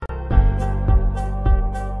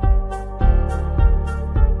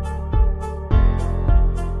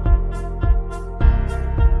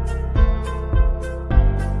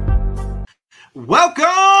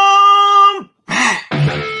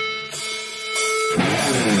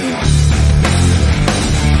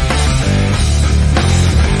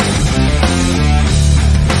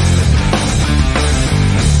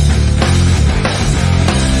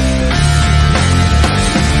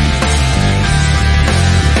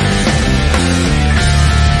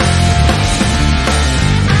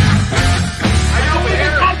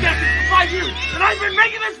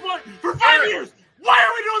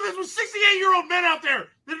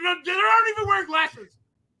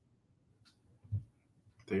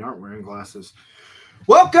They aren't wearing glasses.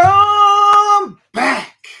 Welcome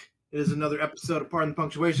back. It is another episode of Pardon the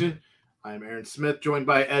Punctuation. I am Aaron Smith, joined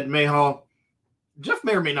by Ed Mayhall. Jeff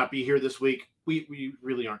may or may not be here this week. We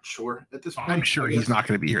really aren't sure at this point. I'm sure he's not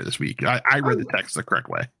going to be here this week. I read the text the correct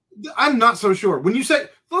way. I'm not so sure. When you say,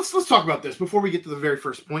 let's talk about this before we get to the very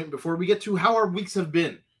first point, before we get to how our weeks have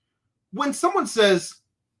been. When someone says,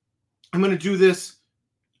 I'm going to do this,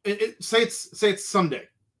 say it's Sunday,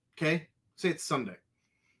 okay? Say it's Sunday.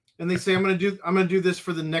 And they say I'm going to do this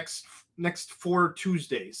for the next 4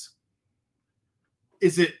 Tuesdays.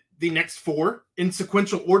 Is it the next 4 in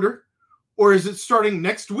sequential order, or is it starting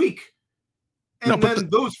next week and then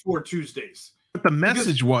those 4 Tuesdays? But the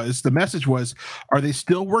message was, are they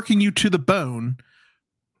still working you to the bone,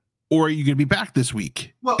 or are you going to be back this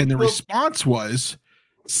week? And the response was,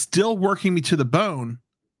 still working me to the bone,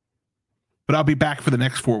 but I'll be back for the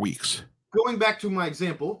next 4 weeks. Going back to my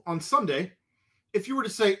example on Sunday, if you were to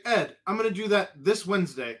say, Ed, I'm going to do that this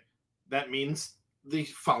Wednesday, that means the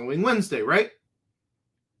following Wednesday, right?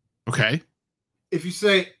 Okay. If you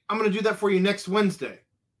say, I'm going to do that for you next Wednesday,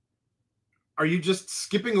 are you just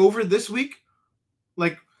skipping over this week?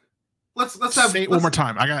 Like, let's say it one more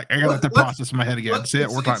time. I got the process in my head again. Say it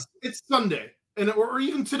one more time. It's Sunday, or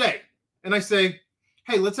even today, and I say,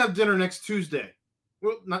 hey, let's have dinner next Tuesday.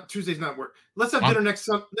 Well, not Tuesday's not work. Let's have dinner next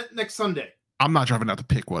Sunday. I'm not driving out to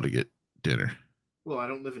Piqua to get dinner. Well, I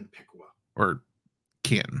don't live in Piqua. Or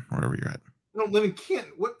Canton, wherever you're at. I don't live in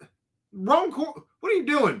Canton. What? Wrong. What are you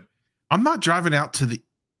doing? I'm not driving out to the.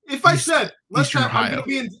 If I said I'm gonna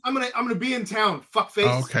be in town. Fuckface.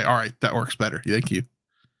 Oh, okay, all right, that works better. Thank you.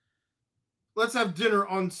 Let's have dinner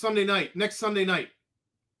on Sunday night. Next Sunday night.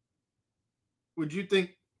 Would you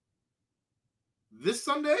think this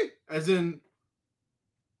Sunday, as in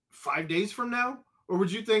 5 days from now, or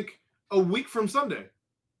would you think a week from Sunday?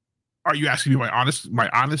 Are you asking me my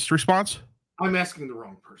honest response? I'm asking the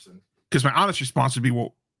wrong person. Because my honest response would be,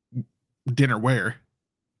 well, dinner where?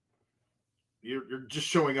 You're just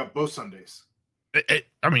showing up both Sundays.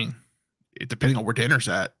 Depending on where dinner's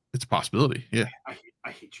at, it's a possibility. Yeah. I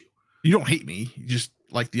hate you. You don't hate me. You just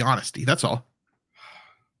like the honesty. That's all.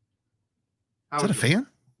 Is that a fan?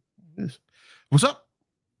 It is. What's up?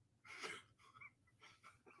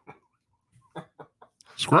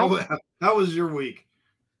 Scroll. How was your week?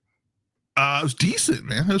 It was decent,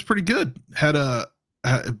 man. It was pretty good. Had a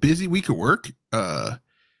busy week at work.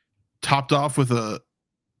 Topped off with a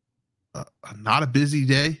not a busy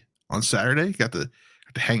day on Saturday. Got to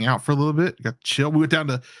hang out for a little bit. Got to chill. We went down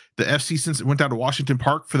to the FC went down to Washington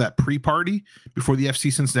Park for that pre-party before the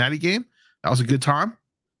FC Cincinnati game. That was a good time.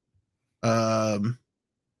 And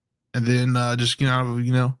then just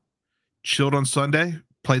chilled on Sunday.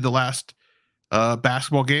 Played the last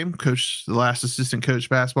basketball game. Coached the last assistant coach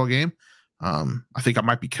basketball game. I think I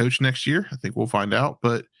might be coach next year. I think we'll find out.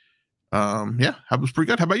 But yeah, that was pretty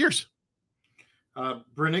good. How about yours?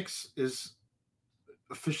 Brennix is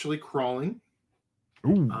officially crawling.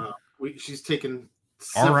 Ooh. She's taken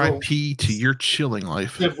R.I.P. to your chilling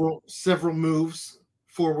life. Several moves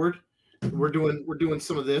forward. We're doing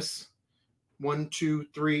some of this. 1, 2,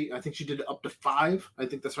 3. I think she did up to 5. I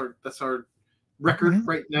think that's our record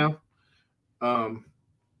right now.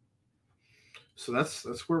 So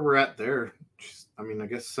that's where we're at there. I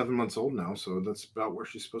guess 7 months old now, so that's about where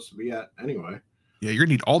she's supposed to be at anyway. Yeah, you're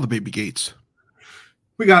gonna need all the baby gates.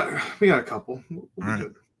 We got a couple. We'll be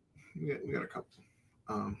good. We got a couple.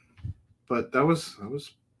 But that was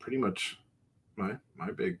pretty much my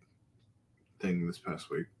big thing this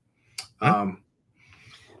past week.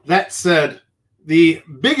 That said, the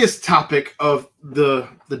biggest topic of the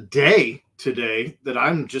day today that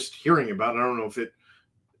I'm just hearing about, I don't know if it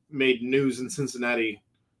made news in Cincinnati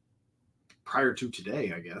prior to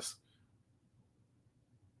today, I guess.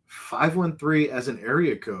 513 as an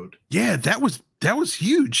area code. Yeah, that was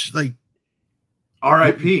huge. Like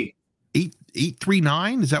RIP.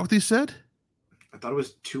 839, is that what they said? I thought it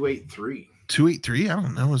was 283. 283? I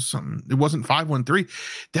don't know. It was something. It wasn't 513.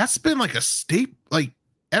 That's been like a state, like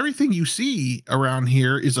everything you see around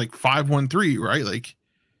here is like 513, right? Like,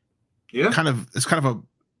 yeah, it's kind of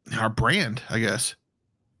our brand, I guess.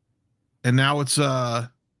 And now it's well,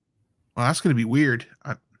 that's gonna be weird.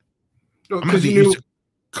 Because you knew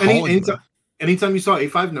anytime you saw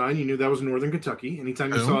 859, you knew that was Northern Kentucky.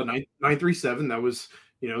 Anytime you saw 937, that was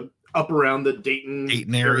up around the Dayton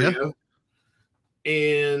area.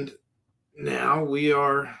 And now we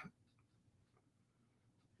are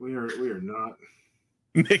not.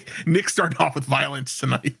 Nick starting off with violence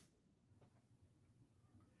tonight.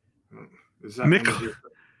 Is that Nick? One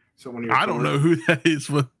of your I don't know who that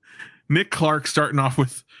is. With Nick Clark starting off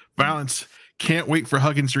with violence. Can't wait for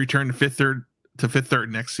Huggins to return to fifth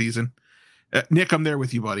third next season. Nick, I'm there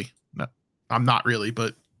with you, buddy. No, I'm not really,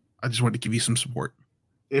 but I just wanted to give you some support.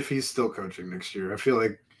 If he's still coaching next year, I feel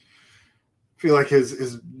like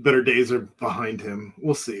his better days are behind him.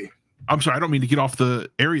 We'll see. I'm sorry, I don't mean to get off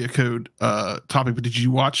the area code topic, but did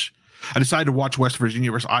you watch? I decided to watch West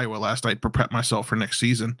Virginia versus Iowa last night to prep myself for next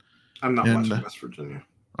season. I'm not watching West Virginia.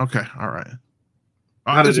 Okay, all right.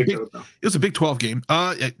 How did it go, though? It was a Big 12 game.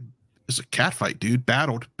 It's a cat fight, dude.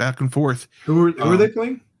 Battled back and forth. Who are they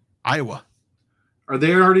playing? Iowa. Are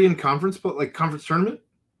they already in conference tournament?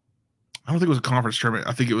 I don't think it was a conference tournament.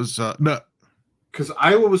 I think it was no. Because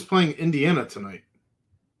Iowa was playing Indiana tonight.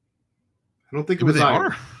 I don't think it was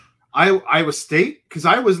Iowa. Iowa State? Because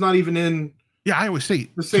Iowa's not even in Iowa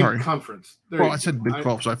State. The same conference. I said Big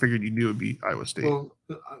 12, so I figured you knew it would be Iowa State. Well,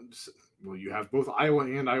 you have both Iowa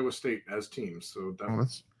and Iowa State as teams, so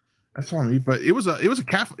that's on me. But it was a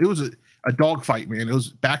dog fight, man. It was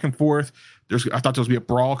back and forth. I thought there was gonna be a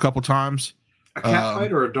brawl a couple times. A cat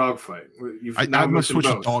fight or a dog fight? I'm gonna switch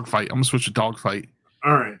to dog fight. I'm gonna switch to dog fight.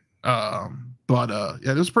 All right.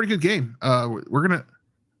 It was a pretty good game. We're gonna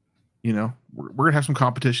have some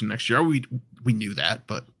competition next year. We knew that,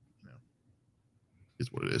 but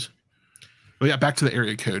it's what it is. But yeah, back to the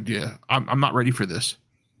area code. Yeah, I'm not ready for this.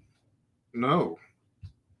 No,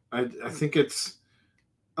 I think it's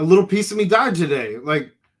a little piece of me died today. Like,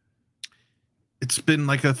 it's been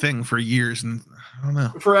like a thing for years, and I don't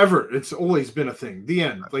know. Forever. It's always been a thing. The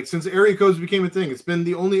end. Like, since area codes became a thing, it's been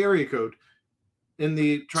the only area code in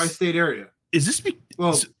the tri-state area. Is this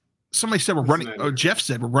somebody said we're running, Jeff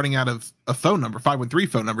said we're running out of a phone number, 513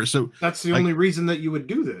 phone number. So that's the only reason that you would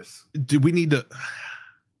do this. Do we need to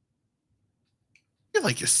get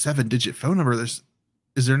like a 7-digit phone number?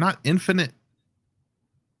 Is there not infinite?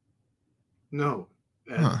 No,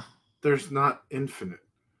 there's not infinite.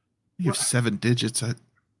 You have 7 digits.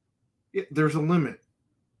 There's a limit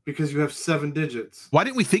because you have 7 digits. Why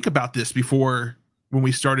didn't we think about this before when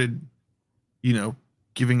we started,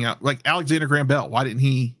 giving out like Alexander Graham Bell? Why didn't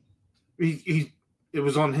he? It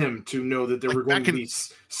was on him to know that there were going to be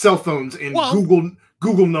cell phones and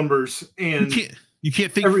Google numbers, and you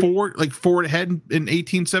can't think forward ahead in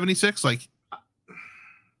 1876. Like,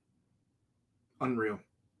 unreal.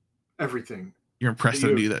 Everything. You're impressed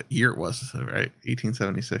that that year it was, right?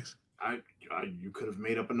 1876. You could have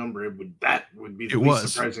made up a number. That would be the least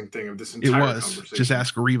surprising thing of this entire conversation. Just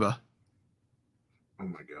ask Reba. Oh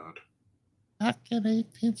my God. Back in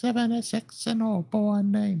 1876, an old boy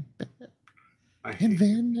named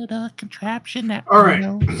invented a contraption that. All right,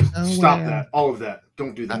 stop that. All of that.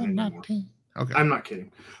 Don't do that anymore. Okay, I'm not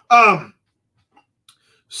kidding.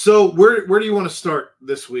 So where do you want to start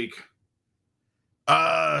this week?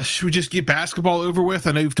 Should we just get basketball over with?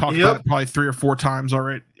 I know you've talked about it probably 3 or 4 times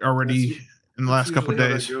already in the last couple of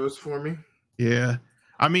days. How that goes for me. Yeah,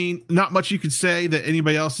 I mean, not much you could say that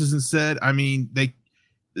anybody else hasn't said. I mean,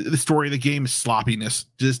 the story of the game is sloppiness,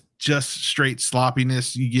 just straight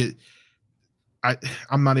sloppiness.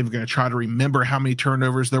 I'm not even going to try to remember how many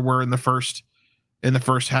turnovers there were in the first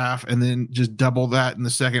half, and then just double that in the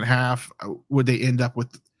second half. Would they end up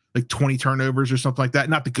with like 20 turnovers or something like that?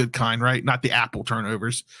 Not the good kind, right? Not the Apple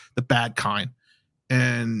turnovers, the bad kind.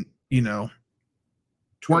 And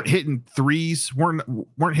weren't hitting threes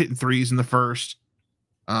in the first.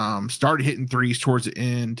 Started hitting threes towards the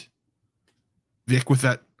end. Vic with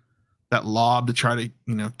that lob to try to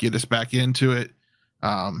get us back into it.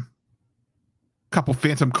 Couple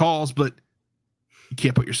phantom calls, but you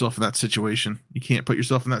can't put yourself in that situation. You can't put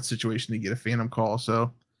yourself in that situation to get a phantom call.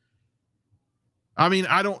 So, I mean,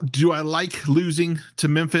 do I like losing to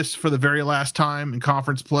Memphis for the very last time in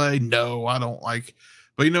conference play? No, I don't like.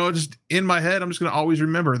 But just in my head, I'm just going to always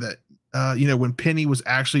remember that. When Penny was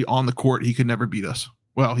actually on the court, he could never beat us.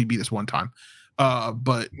 Well, he beat us one time,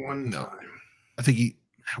 but one time. I think he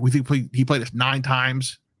played us 9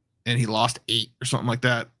 times and he lost 8 or something like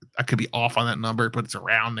that. I could be off on that number, but it's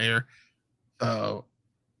around there. I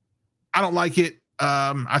don't like it.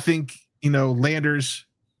 I think, Landers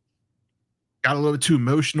got a little bit too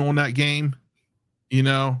emotional in that game,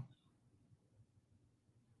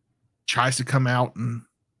 tries to come out and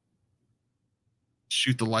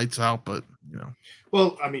shoot the lights out, but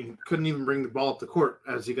Well, I mean, couldn't even bring the ball up the court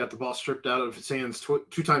as he got the ball stripped out of his hands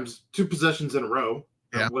 2 possessions in a row.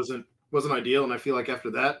 Yeah. Wasn't ideal, and I feel like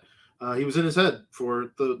after that, he was in his head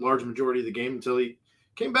for the large majority of the game until he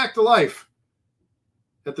came back to life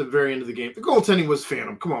at the very end of the game. The goaltending was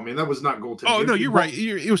phantom. Come on, man, that was not goaltending. Oh no, you're right.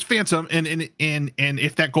 It was phantom, and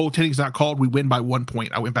if that goaltending is not called, we win by 1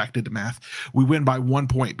 point. I went back to the math. We win by 1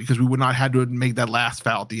 point because we would not have had to make that last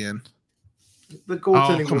foul at the end. The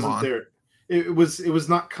goaltending wasn't there. it was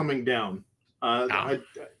not coming down. No.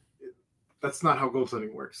 That's not how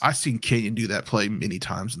goaltending works. I've seen Kenyon do that play many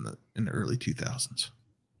times in the early 2000s.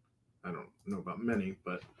 I don't know about many,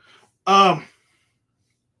 but I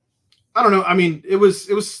don't know. I mean, it was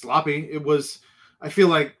sloppy. It was. I feel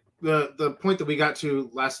like the point that we got to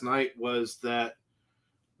last night was that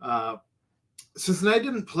Cincinnati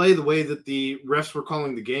didn't play the way that the refs were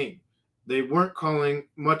calling the game. They weren't calling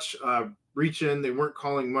much reach in. They weren't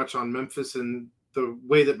calling much on Memphis and the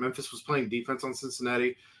way that Memphis was playing defense on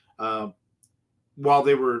Cincinnati while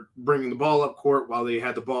they were bringing the ball up court, while they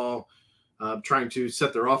had the ball, trying to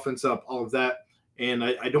set their offense up, all of that. And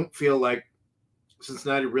I don't feel like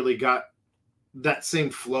Cincinnati really got that same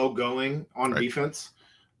flow going on defense.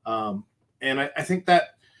 And I think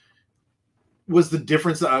that was the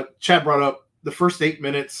difference. Chad brought up the first 8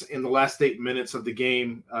 minutes and the last 8 minutes of the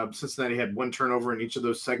game. Cincinnati had one turnover in each of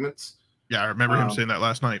those segments. Yeah, I remember him saying that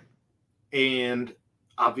last night. And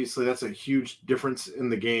obviously that's a huge difference in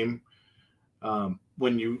the game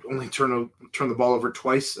when you only turn the ball over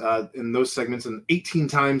twice in those segments and 18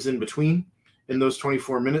 times in between in those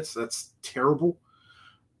 24 minutes. That's terrible.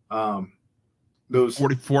 Those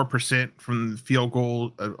 44% from field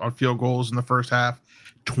goal on field goals in the first half,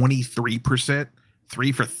 23%,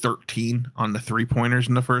 3 for 13 on the 3-pointers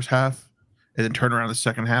in the first half, and then turn around the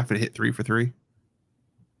second half and hit 3 for 3.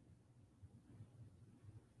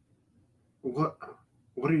 What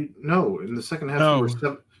do you know? In the second half, No. we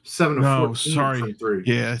were 7 of 14 sorry. from 3.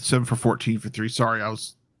 Yeah, 7 for 14 for 3. Sorry,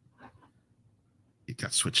 it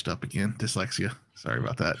got switched up again. Dyslexia. Sorry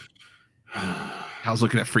about that. I was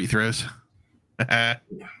looking at free throws. Yeah.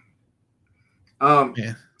 Yeah.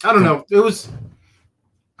 I don't know. It was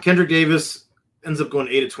Kendrick Davis ends up going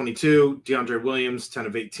 8 of 22. DeAndre Williams 10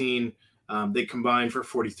 of 18. They combined for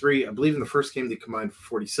 43. I believe in the first game they combined for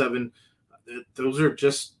 47. Those are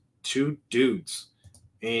just two dudes.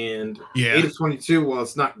 And 8 of 22, while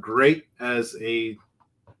it's not great as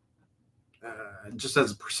just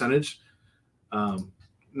as a percentage,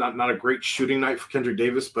 not a great shooting night for Kendrick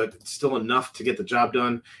Davis, but it's still enough to get the job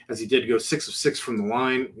done, as he did go 6 of 6 from the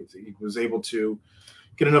line. He was able to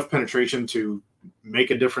get enough penetration to make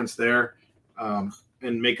a difference there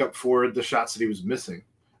and make up for the shots that he was missing.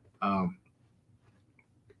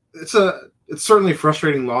 It's certainly a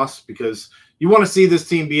frustrating loss because you want to see this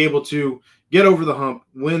team be able to get over the hump,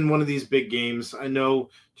 win one of these big games. I know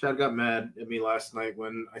Chad got mad at me last night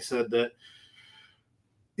when I said that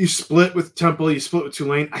you split with Temple, you split with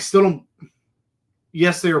Tulane. I still don't.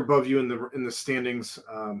 Yes, they are above you in the standings,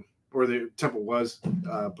 or the Temple was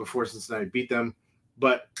before Cincinnati beat them,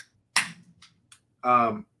 but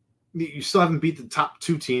you still haven't beat the top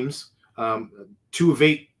 2 teams. 2 of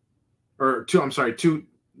 8, or 2. I'm sorry, 2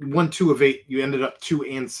 of 8. You ended up 2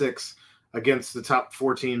 and 6 against the top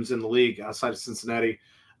 4 teams in the league outside of Cincinnati,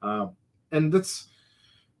 and that's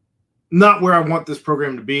not where I want this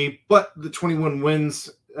program to be. But the 21 wins,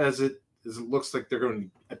 as it looks like they're going to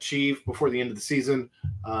achieve before the end of the season,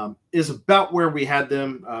 is about where we had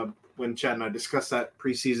them when Chad and I discussed that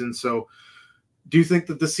preseason. So do you think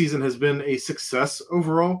that this season has been a success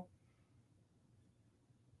overall?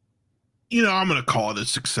 I'm going to call it a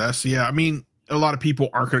success. Yeah, I mean, a lot of people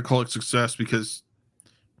aren't going to call it success because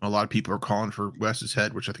a lot of people are calling for Wes's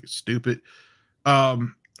head, which I think is stupid.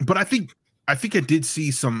 But I think I did see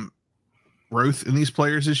some growth in these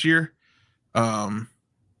players this year.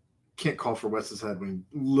 Can't call for Wes's head when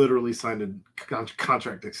he literally signed a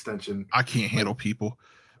contract extension. I can't handle people.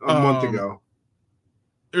 A month ago.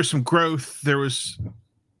 There's some growth.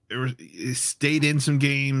 It stayed in some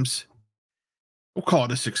games. We'll call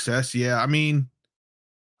it a success. Yeah. I mean,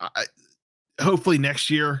 hopefully next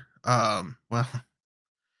year,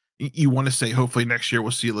 you want to say hopefully next year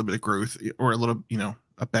we'll see a little bit of growth or a little,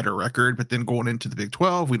 a better record, but then going into the Big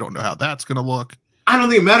 12, we don't know how that's going to look. I don't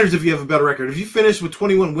think it matters if you have a better record. If you finish with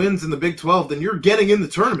 21 wins in the Big 12, then you're getting in the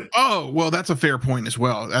tournament. Oh, well, that's a fair point as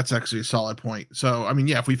well. That's actually a solid point. So, I mean,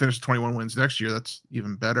 yeah, if we finish 21 wins next year, that's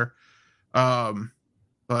even better.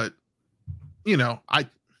 But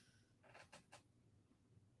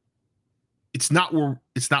it's not where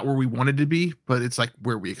we wanted to be, but it's like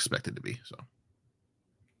where we expected to be.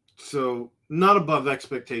 So not above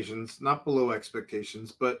expectations, not below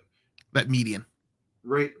expectations, but that median.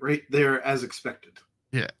 Right there as expected.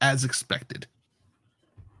 Yeah, as expected.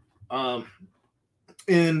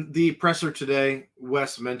 In the presser today,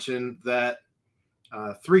 Wes mentioned that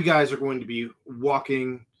 3 guys are going to be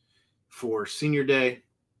walking for senior day,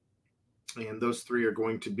 and those 3 are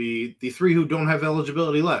going to be the 3 who don't have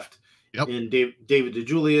eligibility left. Yep. In David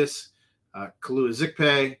DeJulius, Kalua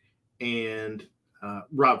Zikpe, and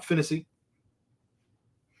Rob Finnessy.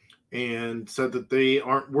 and said that they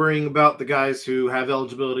aren't worrying about the guys who have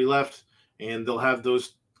eligibility left, and they'll have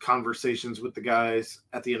those conversations with the guys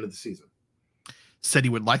at the end of the season. Said he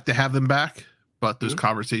would like to have them back, but those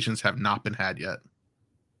conversations have not been had yet.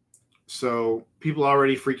 So people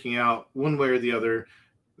already freaking out one way or the other.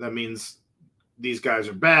 That means these guys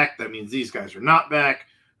are back. That means these guys are not back.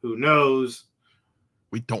 Who knows?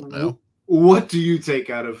 We don't know. What do you take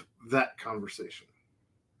out of that conversation?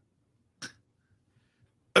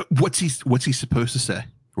 What's he supposed to say?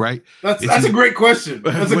 Right? That's a great question.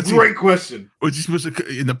 That's a great question. Was he supposed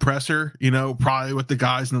to, in the presser, probably with the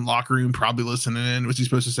guys in the locker room, probably listening in, was he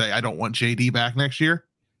supposed to say, I don't want JD back next year?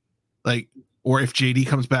 Or if JD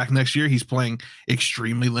comes back next year, he's playing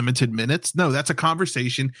extremely limited minutes. No, that's a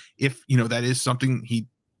conversation. If, that is something he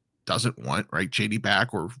doesn't want, right? JD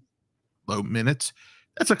back or low minutes.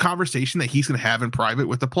 That's a conversation that he's going to have in private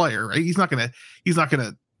with the player, right? He's not going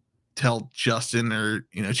to tell Justin or,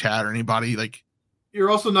 Chad or anybody.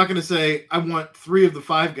 You're also not going to say, I want 3 of the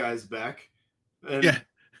 5 guys back. And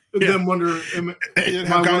then wonder, and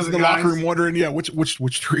have guys in the locker room wondering, which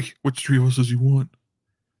 3 of us does he want?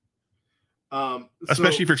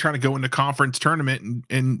 Especially if you're trying to go into conference tournament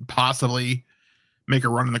and possibly make a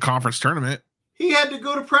run in the conference tournament. He had to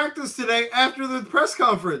go to practice today after the press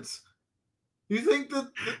conference. You think that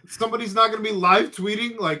somebody's not going to be live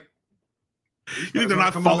tweeting? You think they're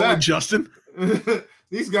not following back. Justin?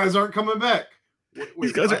 These guys aren't coming back.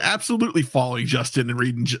 These guys are absolutely following Justin and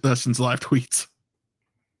reading Justin's live tweets.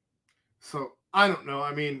 So I don't know.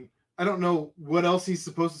 I mean, I don't know what else he's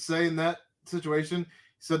supposed to say in that situation.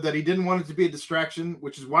 Said that he didn't want it to be a distraction,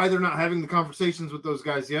 which is why they're not having the conversations with those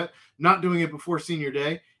guys yet, not doing it before senior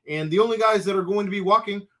day. And the only guys that are going to be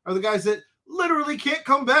walking are the guys that literally can't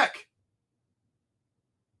come back.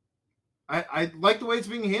 I like the way it's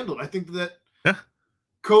being handled. I think that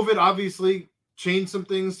COVID obviously changed some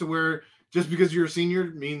things to where just because you're a senior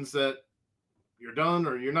means that you're done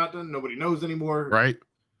or you're not done. Nobody knows anymore. Right.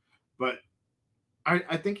 But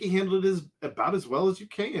I think he handled it about as well as you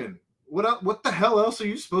can. What the hell else are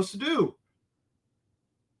you supposed to do?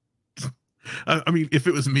 I mean, if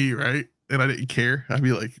it was me, right, and I didn't care, I'd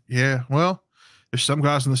be like, yeah, well, there's some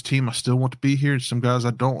guys on this team I still want to be here, and some guys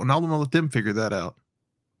I don't, and I'm going to let them figure that out.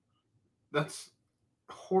 That's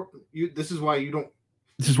this is why you don't.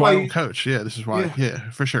 This is why I don't coach. Yeah, this is why. Yeah,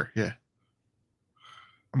 for sure. Yeah.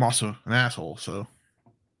 I'm also an asshole, so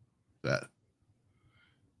that.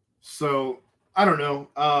 So, I don't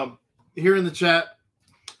know. Here in the chat,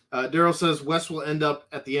 Daryl says Wes will end up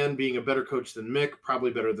at the end being a better coach than Mick,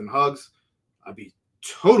 probably better than Hugs. I'd be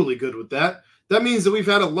totally good with that. That means that we've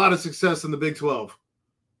had a lot of success in the Big 12.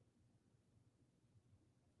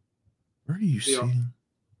 Where are you seeing?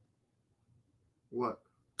 What?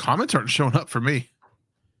 Comments aren't showing up for me.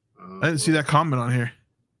 I didn't see that comment on here.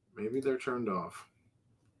 Maybe they're turned off.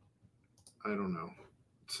 I don't know.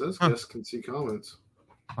 It says guests can see comments.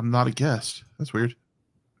 I'm not a guest. That's weird.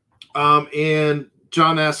 And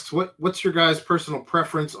John asks, what's your guys' personal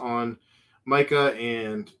preference on Micah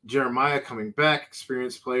and Jeremiah coming back,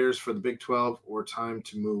 experienced players for the Big 12, or time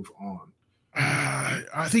to move on?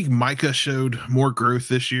 I think Micah showed more growth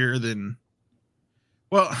this year than,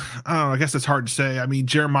 well, I don't know. I guess that's hard to say. I mean,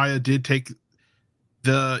 Jeremiah did take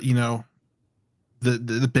the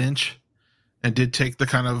bench and did take the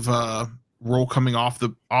kind of role coming off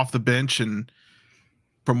the bench, and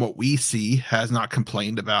from what we see, has not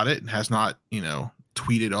complained about it and has not,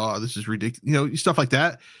 tweeted, oh, this is ridiculous, stuff like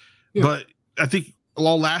that. Yeah. But I think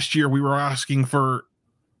all last year we were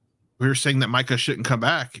saying that Micah shouldn't come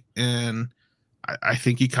back. And I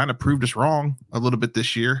think he kind of proved us wrong a little bit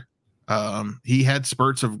this year. He had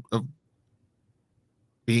spurts of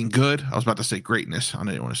being good. I was about to say greatness. I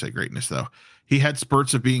didn't want to say greatness though. He had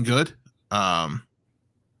spurts of being good. Like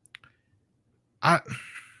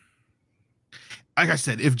I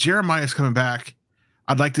said, if Jeremiah's coming back,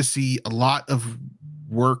 I'd like to see a lot of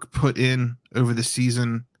work put in over the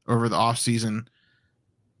season, over the off season,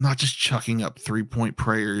 not just chucking up 3-point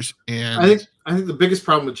prayers. And I think the biggest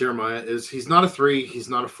problem with Jeremiah is he's not a 3, he's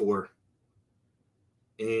not a 4.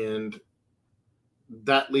 And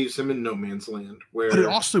that leaves him in no man's land. But it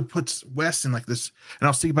also puts Wes in like this, and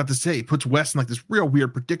I'll speak about this today, it puts Wes in like this real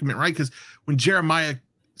weird predicament, right? Because when Jeremiah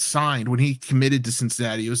signed, when he committed to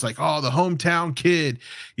Cincinnati, it was like, oh, the hometown kid,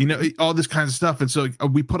 all this kind of stuff. And so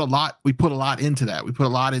we put a lot into that. We put a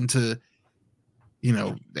lot into,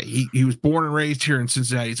 he was born and raised here in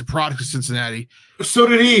Cincinnati. He's a product of Cincinnati. So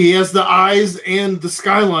did he. He has the eyes and the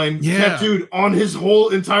skyline tattooed on his whole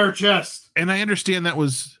entire chest. And I understand that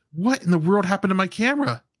was, what in the world happened to my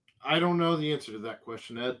camera? I don't know the answer to that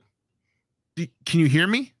question, Ed. Can you hear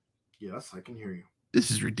me? Yes, I can hear you.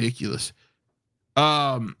 This is ridiculous.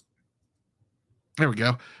 There we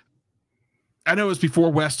go. I know it was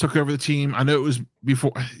before West took over the team. I know it was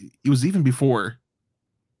before. It was even before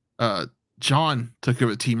John took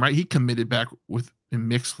over the team, right? He committed back with in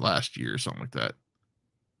mixed last year or something like that.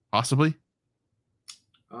 Possibly.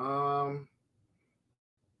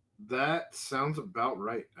 That sounds about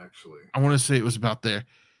right, actually. I want to say it was about there.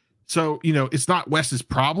 So, it's not West's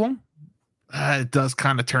problem. It does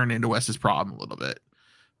kind of turn into West's problem a little bit.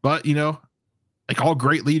 But, like all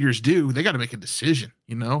great leaders do, they got to make a decision.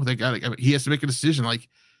 He has to make a decision. Like,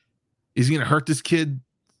 is he going to hurt this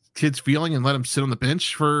kid's feeling and let him sit on the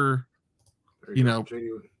bench for,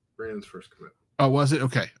 JD Brandon's first commit. Oh, was it?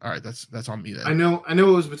 Okay. All right. That's on me then. I know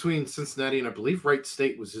it was between Cincinnati and I believe Wright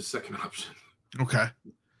State was his second option. Okay.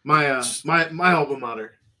 My alma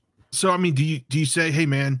mater. So, I mean, do you say, hey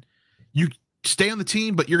man, you stay on the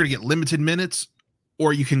team, but you're going to get limited minutes,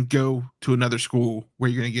 or you can go to another school where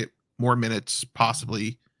you're going to get more minutes,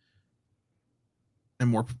 possibly, and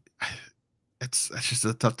more. That's just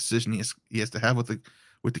a tough decision he has to have with the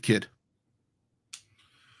kid.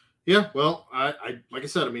 Yeah, well, I like I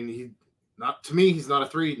said, I mean, he's not a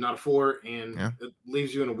 3, not a 4, and it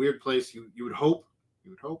leaves you in a weird place. You would hope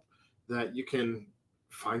that you can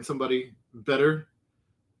find somebody better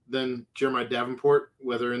than Jeremiah Davenport,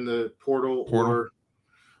 whether in the portal. Or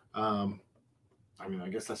I mean, I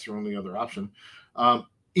guess that's your only other option.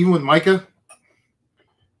 Even with Micah,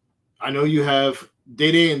 I know you have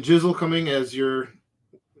Day and Jizzle coming as your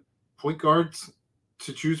point guards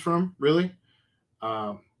to choose from, really.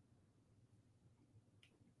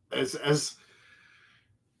 As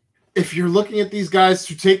if you're looking at these guys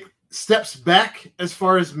to take steps back as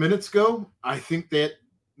far as minutes go, I think that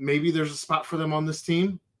maybe there's a spot for them on this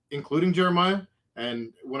team, including Jeremiah.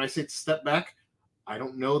 And when I say step back, I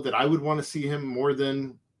don't know that I would want to see him more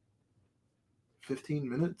than 15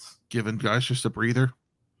 minutes. Giving guys just a breather.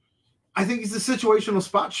 I think he's a situational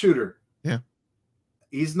spot shooter. Yeah.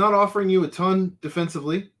 He's not offering you a ton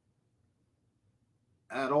defensively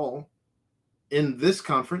at all in this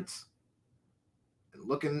conference. And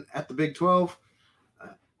looking at the Big 12, I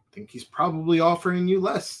think he's probably offering you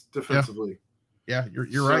less defensively. Yeah,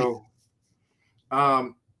 you're right.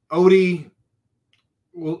 Odie,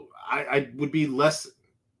 well, I would be less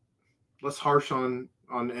harsh on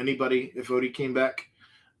anybody if Odie came back.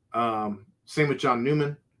 Same with John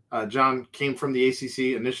Newman. John came from the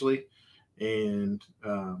ACC initially, and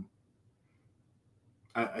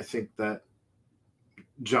I think that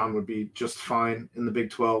John would be just fine in the Big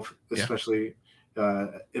 12, especially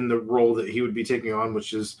in the role that he would be taking on,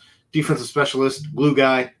 which is defensive specialist, glue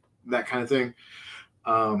guy, that kind of thing.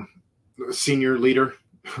 Senior leader.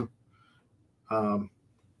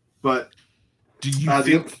 But do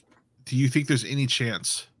you think there's any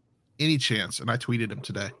chance, and I tweeted him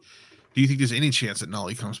today, do you think there's any chance that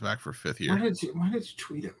Nolly comes back for 5th year? Why did you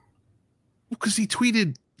tweet him? Because he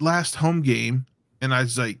tweeted last home game, and I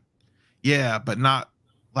was like, yeah, but not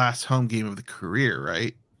last home game of the career,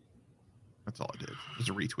 right? That's all I did. It was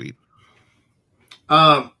a retweet.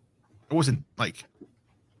 It wasn't like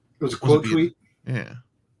it was a quote tweet. Yeah.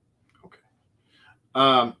 Okay.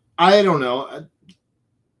 I don't know.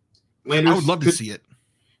 Landers, I would love to see it.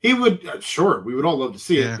 He would, sure. We would all love to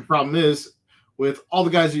see it. The problem is, with all the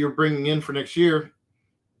guys that you're bringing in for next year,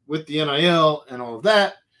 with the NIL and all of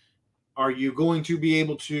that, are you going to be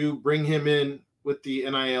able to bring him in with the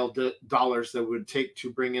NIL dollars that would take to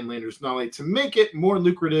bring in Landers Nolley to make it more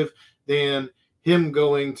lucrative than him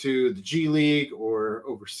going to the G League or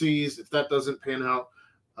overseas? If that doesn't pan out,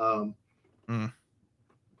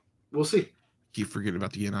 we'll see. Keep forgetting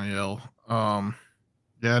about the NIL. Yeah,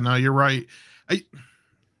 no, you're right.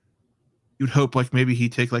 You'd hope like maybe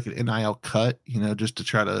he'd take like an NIL cut, just to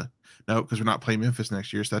try to because we're not playing Memphis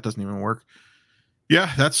next year, so that doesn't even work.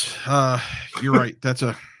 Yeah, that's you're right.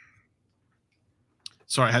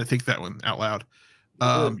 Sorry, I had to think that one out loud.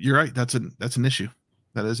 You're right. That's an issue.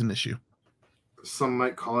 That is an issue. Some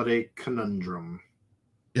might call it a conundrum.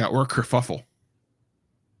 Yeah, or a kerfuffle.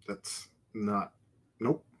 That's not.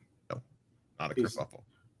 Nope. No, not a kerfuffle.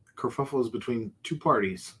 Kerfuffle is between two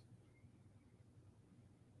parties.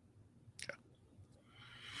 Okay.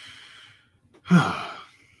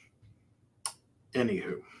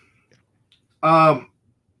 Anywho.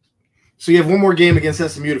 So you have one more game against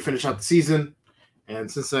SMU to finish out the season. And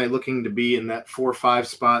Cincinnati looking to be in that 4-5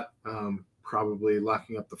 spot, probably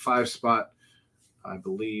locking up the 5 spot, I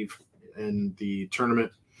believe, in the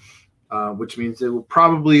tournament, which means they will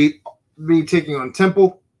probably be taking on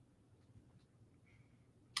Temple.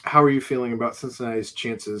 How are you feeling about Cincinnati's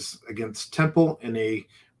chances against Temple in a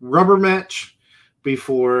rubber match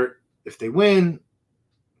before, if they win,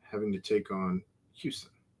 having to take on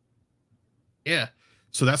Houston. Yeah.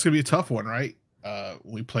 So that's going to be a tough one, right?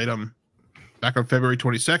 We played them back on February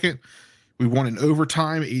 22nd. We won in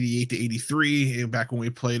overtime, 88-83. And back when we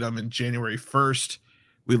played them in January 1st,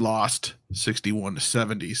 we lost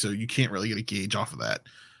 61-70. So you can't really get a gauge off of that.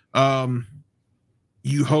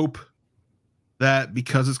 You hope that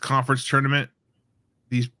because it's conference tournament,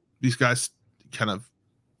 these guys kind of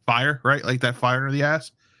fire, right? Like that fire in the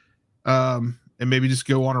ass. And maybe just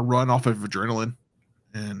go on a run off of adrenaline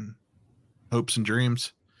and hopes and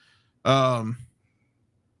dreams. It's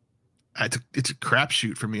a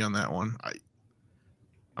crapshoot for me on that one.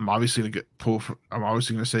 I'm obviously gonna I'm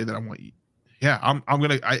obviously gonna say that I want. Yeah, I'm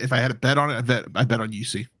gonna. If I had a bet on it, I bet on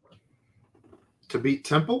UC to beat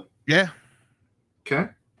Temple. Yeah. Okay.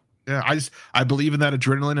 Yeah, I believe in that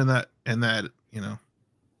adrenaline and that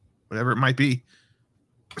whatever it might be.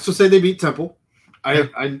 So say they beat Temple.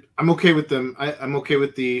 I'm okay with them. I'm okay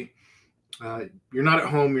with the. You're not at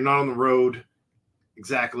home. You're not on the road.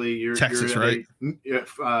 Exactly. You're Texas, right?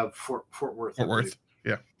 Fort Worth. Fort Worth.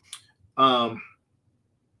 Yeah.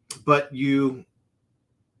 But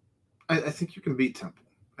I think you can beat Temple.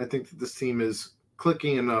 I think that this team is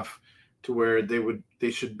clicking enough to where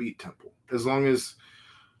they should beat Temple as long as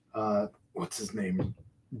what's his name,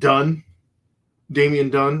 Damian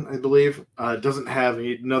Dunn, I believe, doesn't have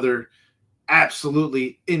another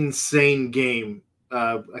absolutely insane game.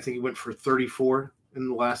 I think he went for 34 in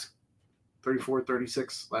the last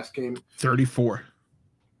 36 last game. 34.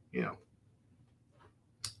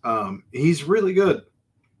 He's really good.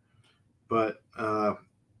 But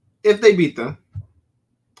if they beat them,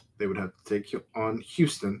 they would have to take on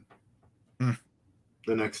Houston the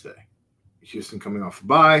next day. Houston coming off a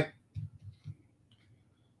bye.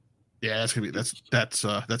 Yeah, that's gonna be that's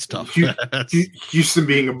tough. Houston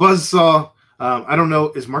being a buzzsaw. I don't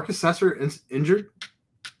know. Is Marcus Sasser injured?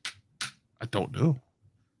 I don't know.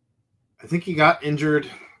 I think he got injured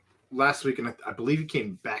last week, and I believe he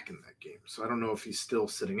came back in that game. So I don't know if he's still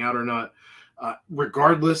sitting out or not.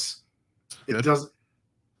 Regardless, it doesn't.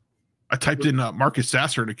 I typed in Marcus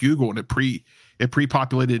Sasser into Google, and it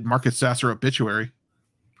pre-populated Marcus Sasser obituary.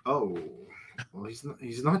 Oh, well,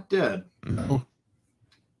 he's not dead. No.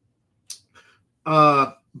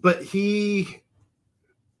 But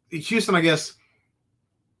Houston, I guess,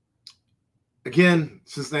 again,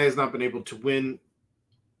 Cincinnati has not been able to win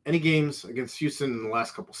any games against Houston in the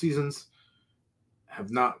last couple seasons, have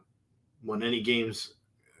not won any games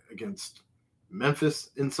against Memphis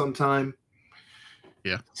in some time.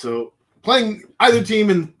 Yeah. So playing either team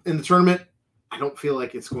in the tournament, I don't feel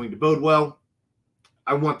like it's going to bode well.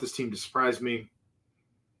 I want this team to surprise me.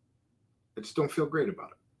 I just don't feel great about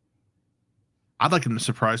it. I'd like him to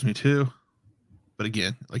surprise me too. But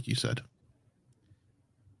again, like you said,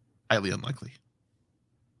 highly unlikely.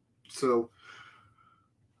 So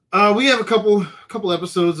we have a couple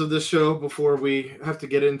episodes of this show before we have to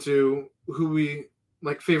get into who we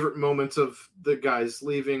like, favorite moments of the guys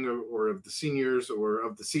leaving or of the seniors or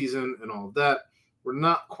of the season and all of that. We're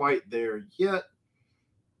not quite there yet.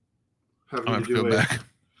 Having to do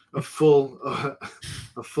a full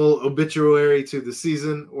obituary to the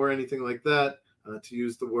season or anything like that, to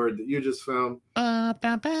use the word that you just found.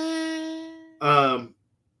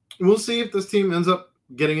 We'll see if this team ends up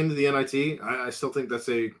getting into the NIT. I still think that's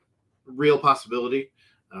a real possibility.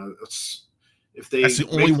 That's the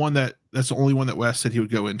only one that Wes said he would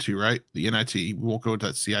go into, right? The NIT. We won't go into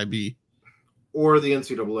that CIB or the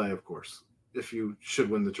NCAA, of course, if you should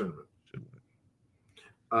win the tournament.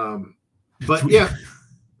 But yeah,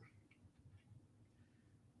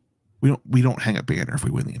 we don't hang a banner if we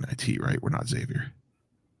win the NIT, right? We're not Xavier.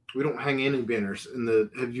 We don't hang any banners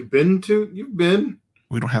have you been to? You've been.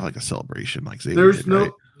 We don't have like a celebration like Xavier.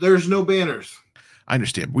 There's no banners. I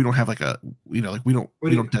understand. But we don't have like we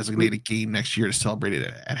don't designate a game next year to celebrate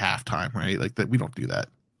it at halftime, right? Like that. We don't do that.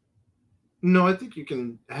 No, I think you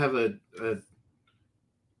can have a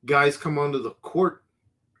guys come onto the court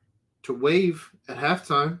to wave at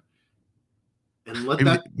halftime and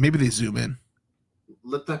maybe they zoom in.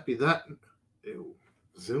 Let that be that. Ew.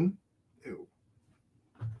 Zoom? Ew.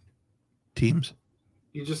 Teams?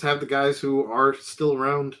 You just have the guys who are still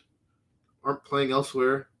around, aren't playing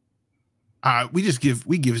elsewhere. We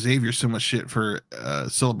give Xavier so much shit for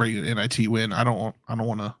celebrating an NIT win. I don't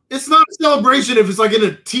want to. It's not a celebration if it's like in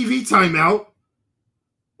a TV timeout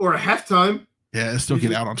or a halftime. Yeah, still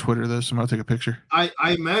get out on Twitter though. Somebody take a picture. I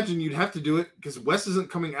imagine you'd have to do it because Wes isn't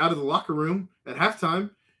coming out of the locker room at halftime.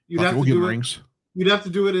 You'd have to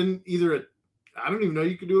do it in either I don't even know.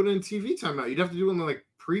 You could do it in a TV timeout. You'd have to do it in like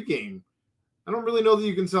pregame. I don't really know that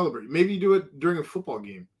you can celebrate. Maybe you do it during a football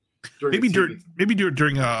game. maybe during maybe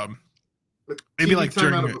like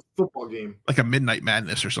during out of a football game, like a Midnight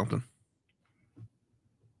Madness or something.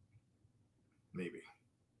 Maybe.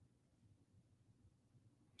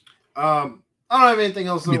 I don't have anything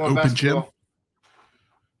else on open basketball. gym?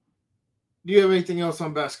 Do you have anything else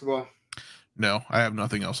on basketball? No, I have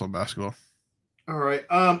nothing else on basketball. All right.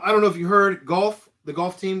 I don't know if you heard golf. The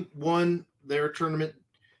golf team won their tournament.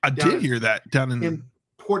 I did hear that down in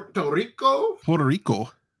Puerto Rico.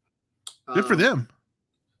 Good for them.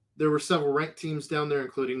 There were several ranked teams down there,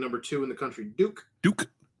 including number 2 in the country, Duke.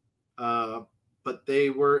 But they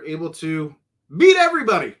were able to beat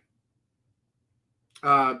everybody.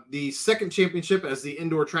 The second championship as the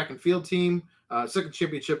indoor track and field team, second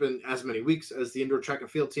championship in as many weeks as the indoor track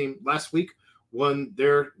and field team last week, won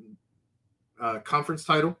their conference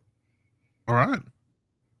title. All right.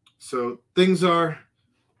 So things are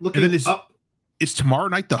looking up. Is tomorrow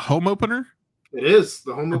night the home opener? It is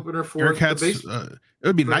the home opener for Bearcats. It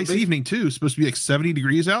would be a nice evening too. It's supposed to be like 70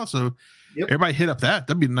 degrees out, so everybody hit up that.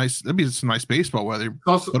 That'd be nice. That'd be some nice baseball weather.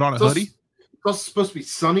 Put on a hoodie. It's also supposed to be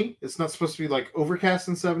sunny. It's not supposed to be like overcast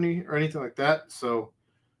and 70 or anything like that. So,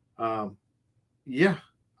 yeah,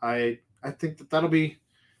 I think that'll be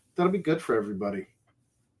good for everybody.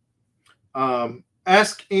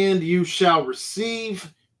 Ask and you shall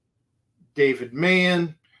receive. David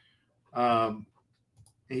Mann.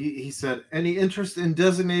 He said, any interest in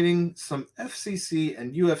designating some FCC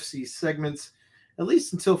and UFC segments, at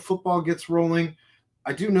least until football gets rolling?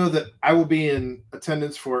 I do know that I will be in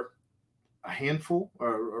attendance for a handful,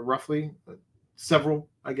 or roughly several,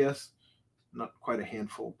 I guess. Not quite a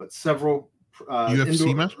handful, but several.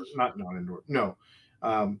 UFC matches? Not indoor. No.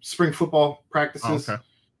 Spring football practices. Oh, okay.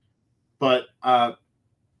 But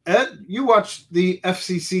Ed, you watched the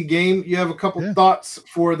FCC game. You have a couple thoughts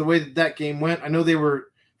for the way that game went. I know they were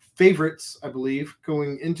favorites, I believe,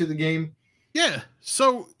 going into the game. Yeah.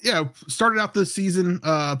 So, started out the season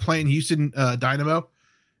playing Houston Dynamo.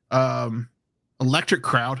 Electric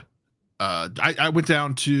crowd. I went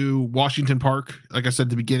down to Washington Park, like I said at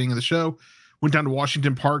the beginning of the show. Went down to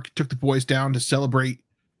Washington Park, took the boys down to celebrate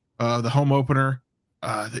the home opener.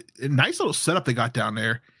 Nice little setup they got down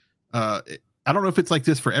there. I don't know if it's like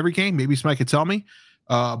this for every game. Maybe somebody could tell me.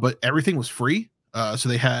 But everything was free. So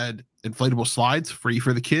they had inflatable slides free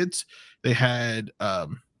for the kids. They had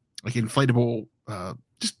like inflatable, I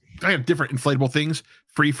have different inflatable things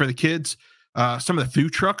free for the kids. Some of the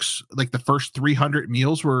food trucks, like the first 300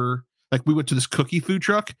 meals were like, we went to this cookie food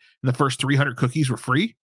truck and the first 300 cookies were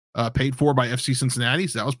free, paid for by FC Cincinnati.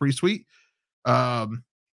 So that was pretty sweet. And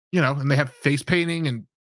they have face painting and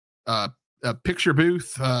a picture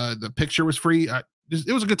booth. The picture was free.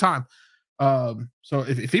 It was a good time. So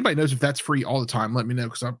if anybody knows if that's free all the time, let me know,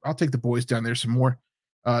 because I'll take the boys down there some more.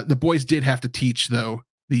 The boys did have to teach though.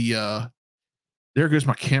 There goes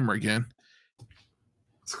my camera again.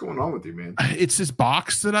 What's going on with you, man? It's this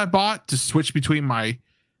box that I bought to switch between my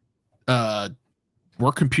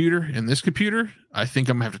work computer and this computer. I think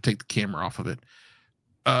I'm gonna have to take the camera off of it.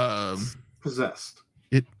 Possessed.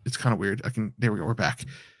 It's kind of weird. There we go. We're back.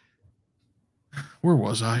 Where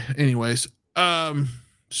was I? Anyways,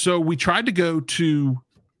 so we tried to go to,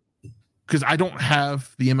 because I don't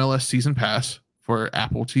have the MLS season pass for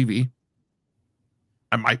Apple TV.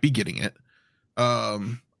 I might be getting it.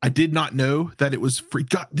 I did not know that it was free.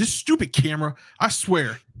 God, this stupid camera. I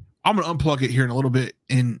swear, I'm gonna unplug it here in a little bit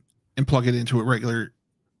and plug it into a regular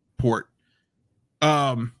port.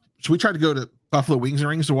 So we tried to go to Buffalo Wings and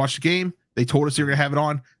Rings to watch the game. They told us they were gonna have it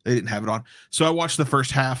on. They didn't have it on. So I watched the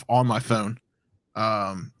first half on my phone.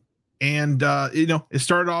 It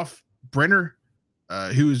started off Brenner,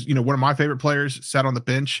 who is one of my favorite players, sat on the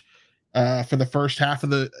bench for the first half of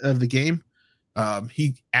the game.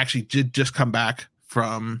 He actually did just come back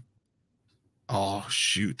from,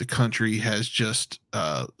 the country has just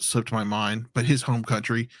slipped my mind, but his home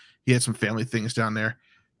country. He had some family things down there,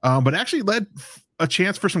 but actually led a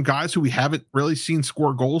chance for some guys who we haven't really seen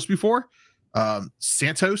score goals before.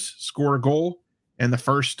 Santos scored a goal in the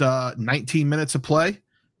first 19 minutes of play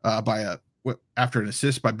after an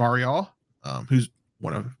assist by Barrial, who's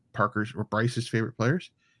one of Parker's or Bryce's favorite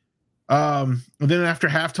players. And then after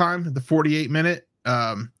halftime, the 48-minute,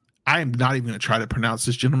 I am not even going to try to pronounce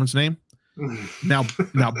this gentleman's name. Now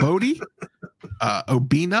Bodie,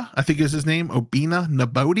 Obina, I think is his name, Obina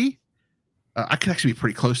Nabodi. I could actually be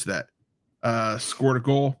pretty close to that. Scored a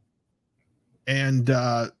goal, and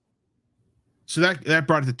so that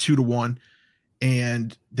brought it to 2-1,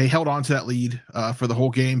 and they held on to that lead for the whole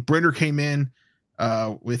game. Brenner came in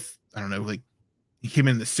with, I don't know, like he came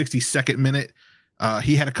in the 62nd minute.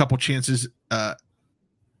 He had a couple chances, to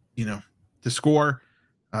score.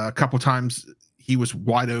 A couple times he was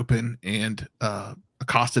wide open, and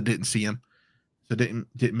Acosta didn't see him, so didn't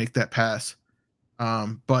make that pass.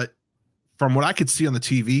 But from what I could see on the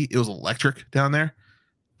TV, it was electric down there.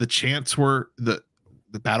 The chants were the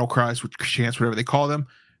battle cries, which chants, whatever they call them,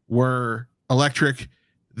 were electric.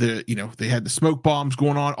 They had the smoke bombs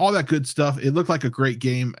going on, all that good stuff. It looked like a great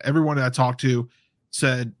game. Everyone that I talked to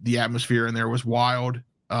said the atmosphere in there was wild.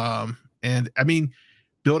 And I mean,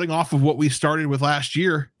 building off of what we started with last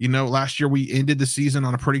year, last year we ended the season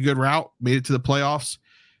on a pretty good route, made it to the playoffs.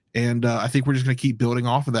 And I think we're just going to keep building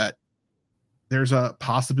off of that. There's a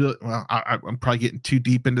possibility. Well, I'm probably getting too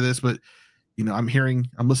deep into this, but I'm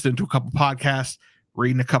listening to a couple podcasts,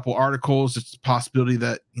 reading a couple articles. It's a possibility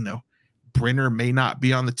that, Brenner may not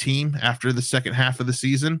be on the team after the second half of the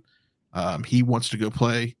season. He wants to go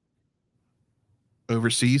play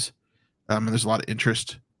overseas. And there's a lot of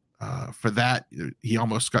interest for that. He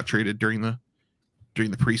almost got traded during the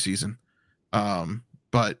preseason.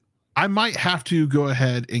 But I might have to go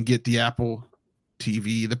ahead and get the Apple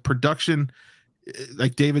TV. The production,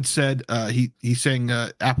 like David said, he's saying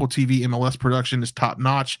Apple TV MLS production is top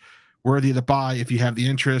notch, worthy of the buy if you have the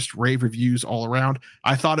interest. Rave reviews all around.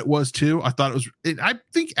 I thought it was too. I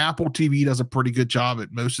think Apple TV does a pretty good job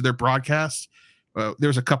at most of their broadcasts.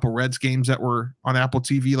 There's a couple Reds games that were on Apple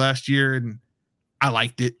TV last year, and I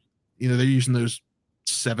liked it. They're using those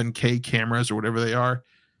 7K cameras or whatever they are.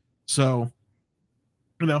 So,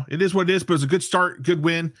 it is what it is, but it's a good start, good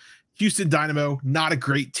win. Houston Dynamo, not a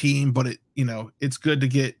great team, but it's good to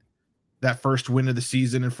get that first win of the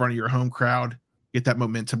season in front of your home crowd, get that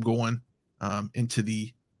momentum going into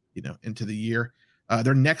the year.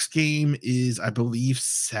 Their next game is, I believe,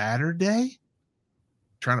 Saturday.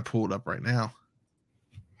 Trying to pull it up right now.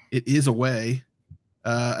 It is away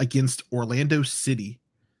against Orlando City.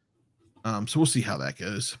 So we'll see how that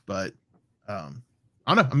goes, but I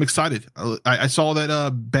don't know. I'm excited. I saw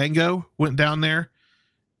that Bango went down there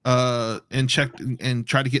and checked and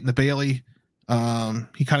tried to get in the Bailey.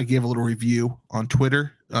 He kind of gave a little review on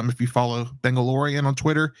Twitter. If you follow Bengalorian on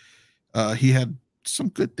Twitter, he had some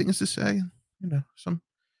good things to say, some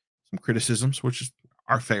criticisms, which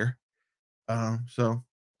are fair. So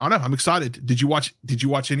I don't know. I'm excited. Did you watch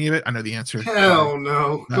any of it? I know the answer. Hell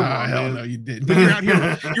no. Come on, hell man. No, you didn't.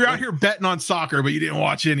 You're out here betting on soccer, but you didn't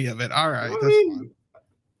watch any of it. All right.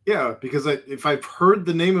 Yeah, because if I've heard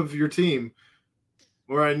the name of your team,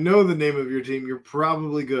 or I know the name of your team, you're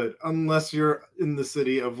probably good, unless you're in the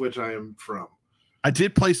city of which I am from. I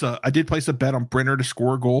did place a bet on Brenner to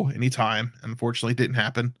score a goal anytime. Unfortunately, it didn't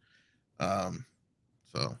happen.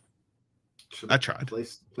 So I tried.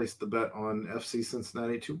 Placed the bet on FC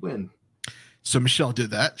Cincinnati to win. So Michelle did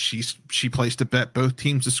that. She placed a bet both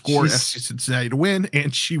teams to score, FC Cincinnati to win,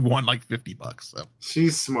 and she won like $50. So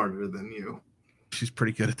she's smarter than you. She's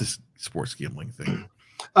pretty good at this sports gambling thing.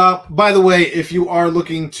 By the way, if you are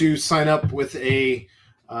looking to sign up with a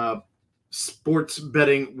sports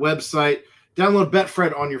betting website, download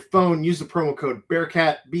Betfred on your phone. Use the promo code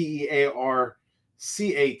Bearcat, BEARCAT,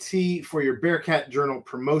 for your Bearcat Journal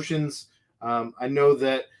promotions. I know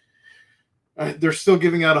that they're still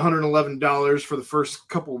giving out $111 for the first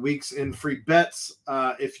couple weeks in free bets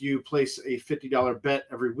if you place a $50 bet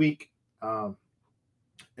every week.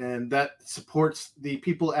 And that supports the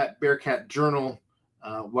people at Bearcat Journal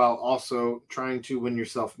while also trying to win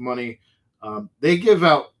yourself money. They give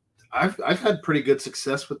out, I've had pretty good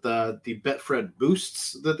success with the Betfred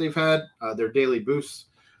boosts that they've had, their daily boosts.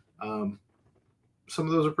 Some of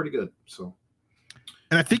those are pretty good. So,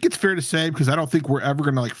 and I think it's fair to say, because I don't think we're ever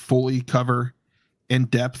going to fully cover in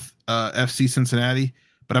depth FC Cincinnati,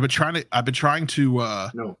 but I've been trying to.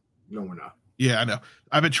 No, we're not. Yeah, I know.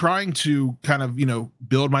 I've been trying to kind of,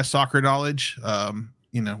 build my soccer knowledge,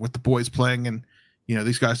 with the boys playing and,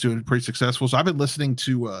 these guys doing pretty successful. So I've been listening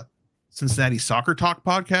to Cincinnati Soccer Talk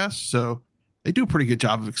podcast. So they do a pretty good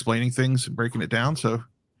job of explaining things and breaking it down. So if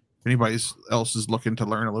anybody else is looking to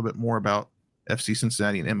learn a little bit more about FC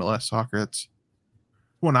Cincinnati and MLS soccer, that's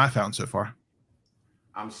one I found so far.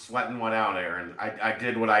 I'm sweating one out, Aaron. I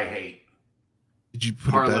did what I hate. Did you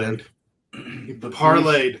put that in?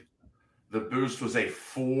 Parlayed. The boost was a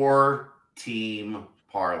 4-team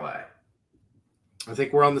parlay. I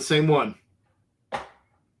think we're on the same one.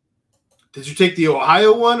 Did you take the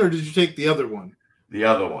Ohio one or did you take the other one? The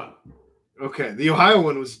other one. Okay. The Ohio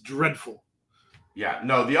one was dreadful. Yeah.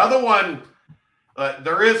 No, the other one,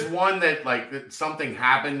 there is one that something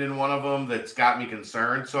happened in one of them that's got me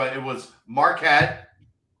concerned. So it was Marquette,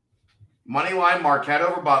 money line Marquette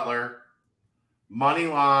over Butler, money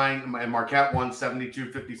line, and Marquette won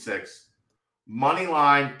 72-56. Money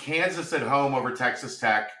line, Kansas at home over Texas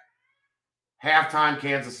Tech. Halftime,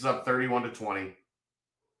 Kansas is up 31-20.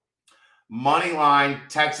 Money line,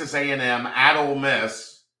 Texas A&M at Ole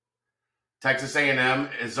Miss. Texas A&M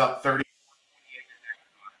is up 30.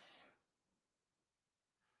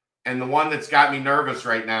 And the one that's got me nervous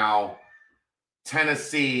right now,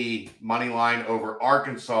 Tennessee money line over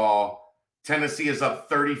Arkansas. Tennessee is up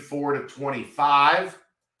 34-25.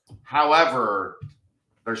 However,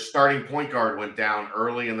 their starting point guard went down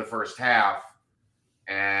early in the first half,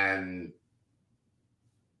 and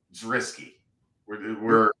it's risky.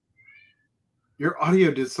 We're Your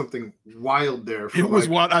audio did something wild there. It was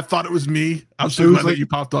what I thought it was me. I was It so was glad like- that you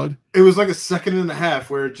popped on. It was like a second and a half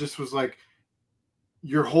where it just was like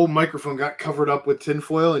your whole microphone got covered up with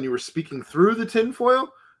tinfoil and you were speaking through the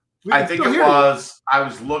tinfoil. We I can think still it hear you. was. I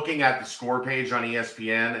was looking at the score page on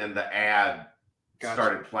ESPN, and the ad Gotcha.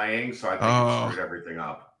 started playing, so I think Oh. it screwed everything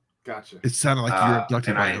up. Gotcha. It sounded like you were abducted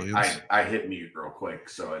and by aliens. I hit mute real quick,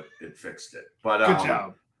 so it fixed it. But Good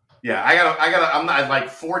job. Yeah, I gotta. I'm not like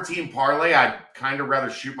 14 parlay. I'd kind of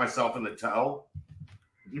rather shoot myself in the toe.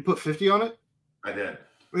 You put 50 on it? I did.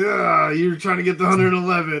 Yeah, you're trying to get the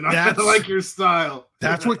 111. I That's- like your style.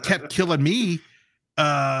 That's what kept killing me.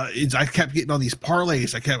 Is I kept getting on these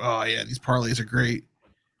parlays. These parlays are great.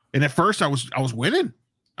 And at first I was winning.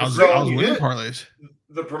 I was You winning did. parlays.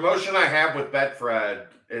 The promotion I have with Betfred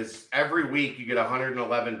is every week you get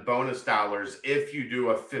 111 bonus dollars if you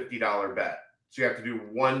do a $50 bet. So you have to do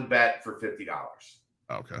one bet for $50.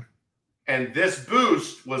 Okay. And this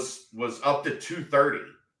boost was up to 230.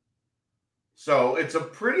 So it's a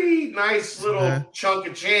pretty nice little Yeah. chunk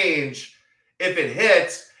of change if it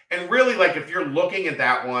hits. And really, like if you're looking at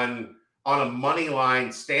that one on a money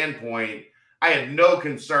line standpoint, I had no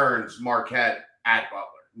concerns Marquette at Butler.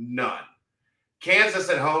 None. Kansas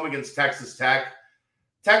at home against Texas Tech.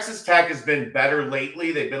 Texas Tech has been better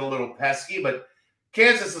lately. They've been a little pesky, but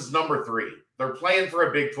Kansas is number 3. They're playing for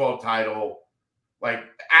a Big 12 title. Like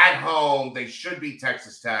at home, they should beat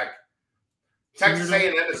Texas Tech. Texas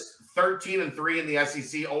A&M is 13-3 in the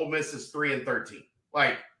SEC. Ole Miss is 3-13.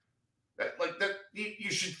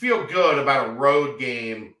 You should feel good about a road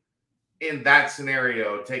game in that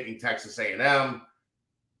scenario, taking Texas A&M.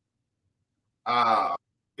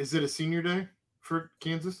 Is it a senior day for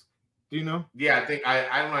Kansas? Do you know? Yeah, I think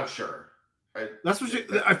I'm not sure. That's what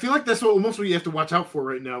I feel like that's almost what you have to watch out for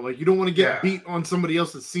right now. Like you don't want to get Yeah. beat on somebody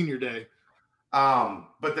else's senior day.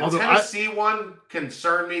 But the Although Tennessee one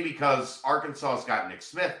concerned me because Arkansas's got Nick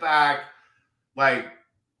Smith back. Like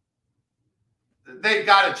they've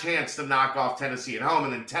got a chance to knock off Tennessee at home,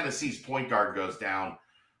 and then Tennessee's point guard goes down.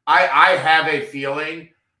 I have a feeling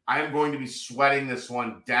I'm going to be sweating this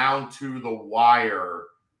one down to the wire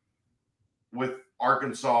with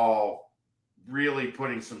Arkansas really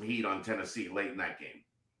putting some heat on Tennessee late in that game.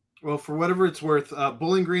 Well, for whatever it's worth,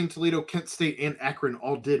 Bowling Green, Toledo, Kent State, and Akron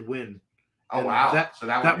all did win. Oh, And wow. So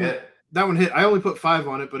that one hit. That one hit. I only put 5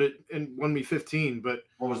 on it, but it won me 15. But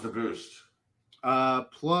What was the boost?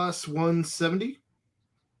 plus 170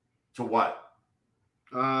 To what?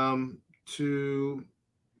 to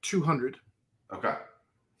 200. Okay.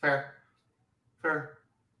 Fair.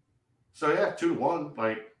 So, yeah, 2-1.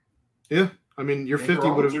 Like, Yeah, I mean your 50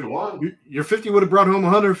 would have 2-1. your 50 would have brought home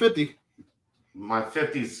 150 My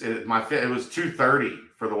 50s, it was 230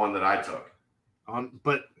 for the one that I took. on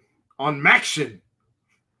Maction.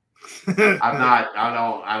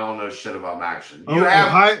 I don't know shit about Maction.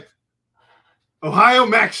 Ohio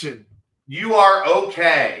Maction. You are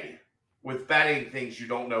okay with betting things you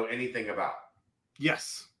don't know anything about.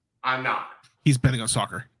 Yes, I'm not. He's betting on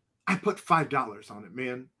soccer. I put $5 on it,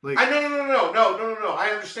 man. Like No. I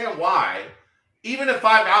understand why. Even at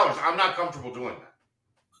 $5, I'm not comfortable doing that.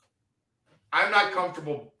 I'm not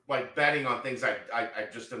comfortable like betting on things I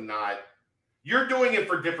just am not. You're doing it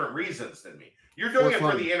for different reasons than me. You're doing For it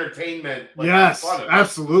for fun. the entertainment. Like, yes, fun of it.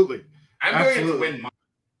 absolutely. I'm doing it to absolutely. win money.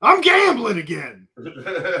 I'm gambling again.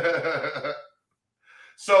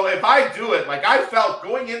 So if I do it, like I felt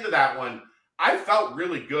going into that one, I felt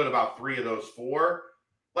really good about 3 of those 4.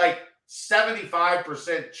 Like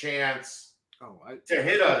 75% chance to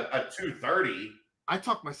hit a 230. I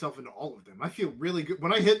talked myself into all of them. I feel really good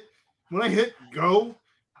when I hit go.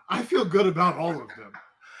 I feel good about all of them.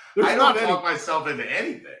 I don't talk myself into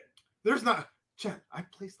anything. There's not. Chad, I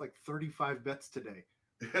placed like 35 bets today,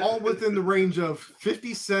 all within the range of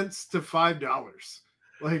 50 cents to $5.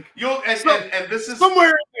 Like And this is somewhere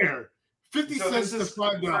in there, 50 so cents this to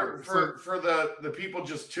is $5. for the people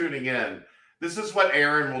just tuning in. This is what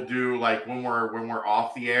Aaron will do, like when we're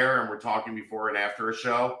off the air and we're talking before and after a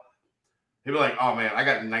show. He'd be like, "Oh man, I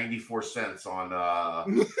got 94 cents on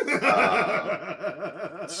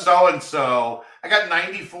so and so. I got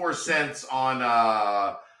 94 cents on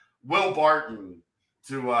Will Barton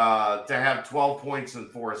to have 12 points and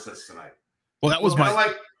 4 assists tonight." Well, that was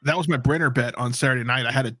Well, that was my Brenner bet on Saturday night.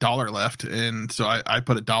 I had $1 left, and so I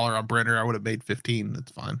put $1 on Brenner. I would have made 15.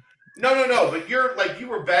 That's fine. No. But you're like, you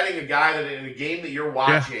were betting a guy that in a game that you're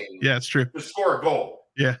watching, Yeah, it's true. to score a goal.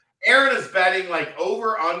 Yeah. Aaron is betting like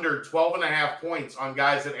over under 12.5 points on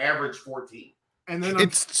guys that average 14. And then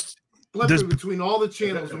I'm flipping between all the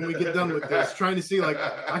channels when we get done with this, trying to see like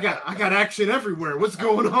I got action everywhere. What's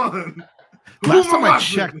going on? Last time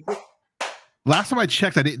I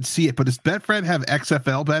checked, I didn't see it. But does Betfred have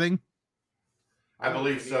XFL betting? I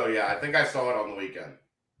believe so. Yeah, I think I saw it on the weekend.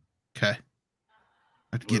 Okay,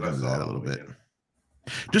 I'd get into that a little bit.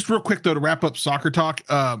 Just real quick though, to wrap up soccer talk,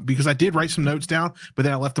 because I did write some notes down, but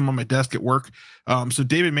then I left them on my desk at work. So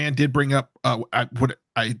David Mann did bring up what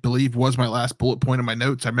I believe was my last bullet point in my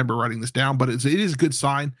notes. I remember writing this down, but it is a good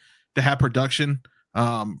sign to have production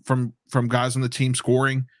from guys on the team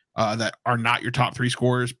scoring that are not your top 3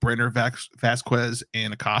 scorers: Brenner, Vasquez,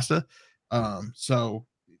 and Acosta. So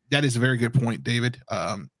that is a very good point, David.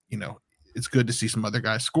 It's good to see some other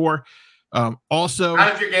guys score. Also,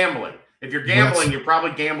 not if you're gambling. If you're gambling, you're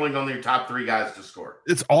probably gambling on your top 3 guys to score.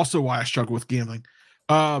 It's also why I struggle with gambling.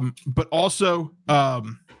 But also, I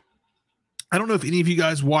don't know if any of you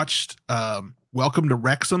guys watched Welcome to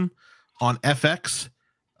Wrexham on FX.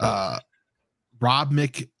 Rob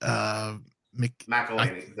McElhaney.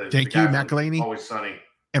 McElhaney. Always Sunny.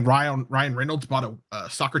 And Ryan Reynolds bought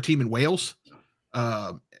a soccer team in Wales.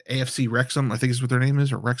 AFC Wrexham, I think is what their name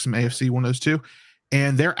is, or Wrexham AFC, one of those two.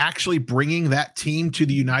 And they're actually bringing that team to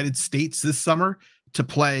the United States this summer to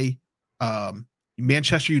play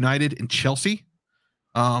Manchester United and Chelsea.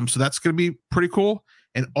 So that's going to be pretty cool.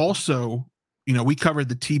 And also, we covered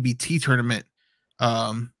the TBT tournament.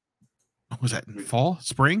 What was that, in fall,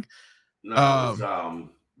 spring? No, it was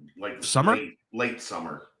like summer, late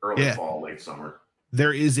summer, early fall, late summer.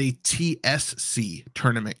 There is a TSC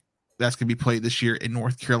tournament that's going to be played this year in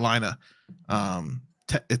North Carolina.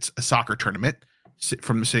 It's a soccer tournament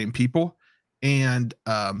from the same people, and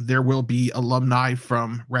there will be alumni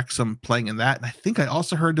from Wrexham playing in that. And I think I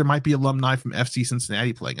also heard there might be alumni from FC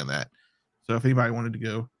Cincinnati playing in that. So if anybody wanted to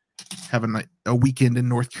go have a weekend in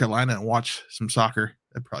North Carolina and watch some soccer,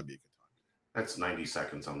 that'd probably be a good time. That's 90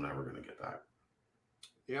 seconds. I'm never going to get that.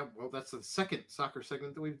 Yeah, well, that's the second soccer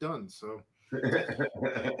segment that we've done. So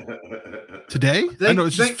today, I know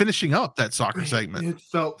it's just finishing up that soccer segment. It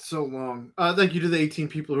felt so long. Thank you to the 18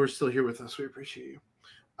 people who are still here with us. We appreciate you.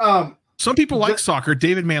 Some people like soccer.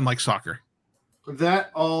 David Mann likes soccer.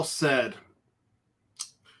 That all said,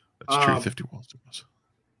 that's true. 50 walls.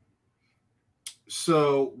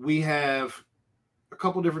 So we have a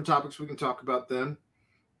couple different topics we can talk about then.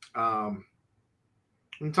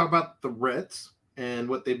 We can talk about the Reds and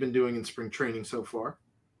what they've been doing in spring training so far.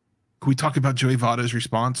 Can we talk about Joey Votto's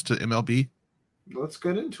response to MLB? Let's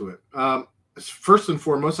get into it. First and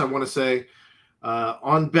foremost, I want to say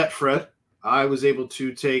on Betfred, I was able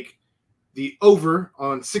to take the over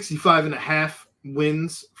on 65.5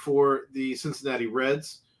 wins for the Cincinnati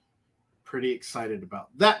Reds. Pretty excited about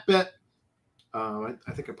that bet. I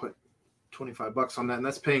think I put $25 on that, and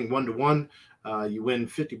that's paying 1-to-1. You win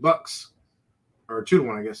 $50 or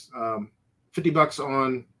 2-to-1, I guess. $50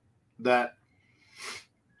 on that.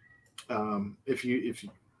 If you,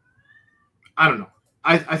 I don't know.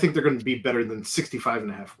 I think they're going to be better than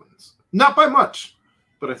 65.5 wins. Not by much,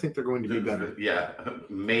 but I think they're going to be better. Yeah,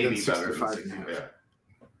 maybe better than 65.5. Yeah.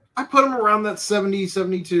 I put them around that 70,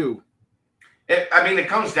 72. It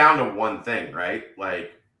comes down to one thing, right?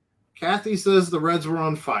 Like, Kathy says the Reds were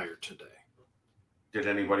on fire today. Did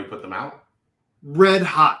anybody put them out? Red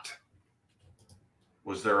hot.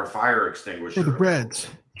 Was there a fire extinguisher? For the Reds.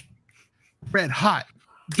 Red hot.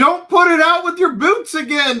 Don't put it out with your boots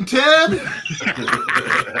again, Ted.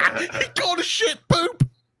 He called a shit poop.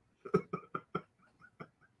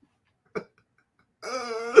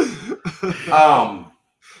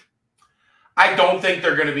 I don't think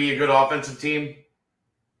they're going to be a good offensive team.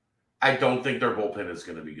 I don't think their bullpen is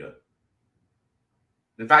going to be good.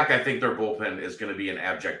 In fact, I think their bullpen is going to be an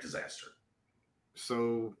abject disaster.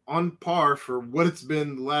 So on par for what it's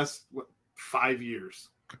been the last 5 years.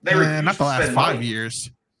 Not the last 5 years.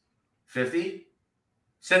 50?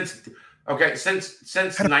 Since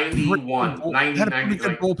 91. Had a pretty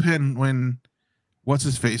good bullpen when what's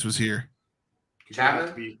his face was here. Chapman?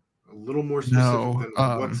 To be a little more specific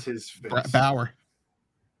than what's his face. Bauer.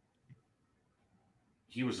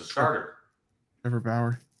 He was a starter. Trevor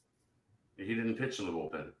Bauer. He didn't pitch in the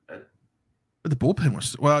bullpen. But the bullpen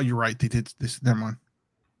was well. You're right. They did this. Never mind.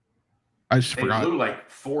 I just They forgot blew like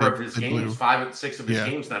 4 of his games, 5 and 6 of his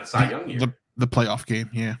games in that Cy Young year. The playoff game.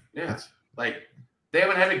 Yeah. Yeah. Like they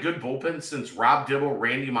haven't had a good bullpen since Rob Dibble,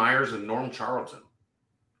 Randy Myers, and Norm Charlton.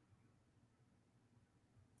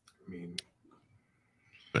 I mean,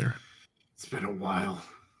 Fair. it's been a while.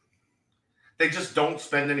 They just don't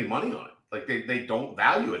spend any money on it. Like they don't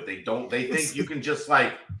value it. They think you can just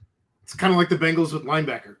like It's kind of like the Bengals with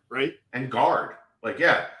linebacker, right? and guard. Like,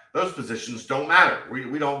 yeah, those positions don't matter.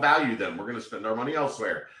 We don't value them. We're going to spend our money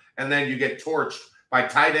elsewhere. And then you get torched by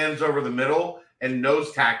tight ends over the middle and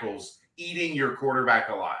nose tackles eating your quarterback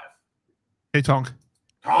alive. Hey, Tonk.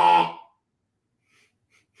 Tom.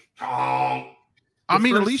 Tom. I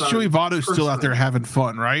mean, at first least time- Joey Votto's first still out there time. having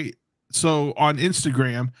fun, right? So on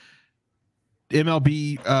Instagram,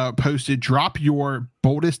 MLB posted, drop your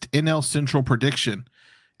boldest NL Central prediction.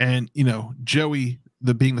 And, Joey,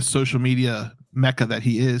 being the social media mecca that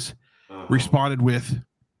he is, responded with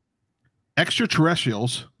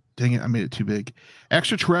extraterrestrials. Dang it, I made it too big.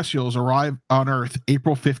 Extraterrestrials arrive on Earth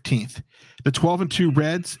April 15th. The 12-2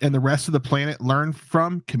 Reds and the rest of the planet learn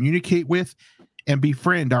from, communicate with, and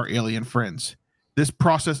befriend our alien friends. This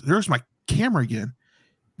process, there's my camera again.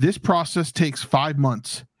 This process takes 5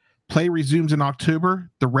 months. Play resumes in October.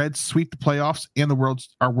 The Reds sweep the playoffs and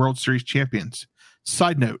our World Series champions.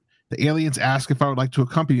 Side note, the aliens ask if I would like to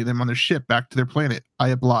accompany them on their ship back to their planet. I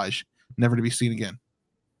oblige. Never to be seen again.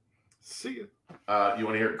 See ya. You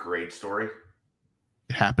want to hear a great story?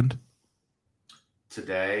 It happened.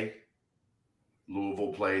 Today,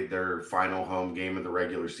 Louisville played their final home game of the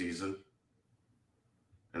regular season,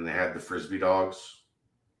 and they had the Frisbee dogs.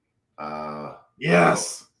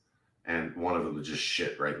 Yes. And one of them was just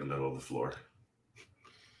shit right in the middle of the floor.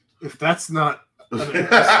 If that's not a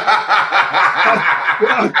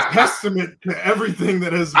testament to everything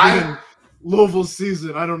that has been Louisville's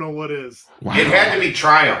season, I don't know what is. Wow. It had to be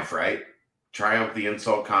Triumph, right? Triumph, the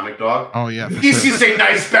insult comic dog. Oh, yeah. For This sure. is a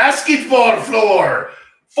nice basketball floor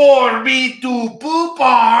for me to poop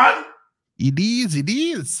on. It is. It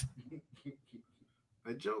is.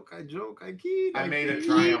 I joke, I kid. I made a kid.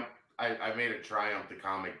 Triumph. I made a Triumph, the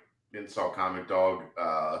comic insult comic dog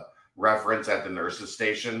reference at the nurses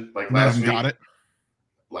station like None of last them week. got it.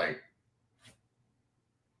 Like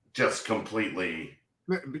just completely.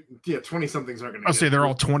 Yeah, 20-somethings aren't going to I'll say they're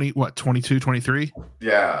all 22, 23?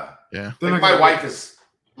 Yeah. Yeah. They're Like not my gonna- wife is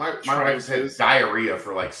my wife's had Triumphs. diarrhea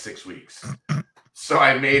for like 6 weeks. So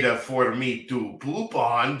I made a for me to poop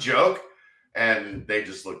on joke, and they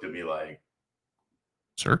just looked at me like,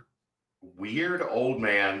 Sir? weird old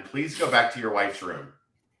man, please go back to your wife's room.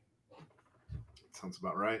 Sounds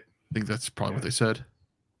about right. I think that's probably what they said.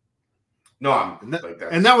 No, I'm And that, like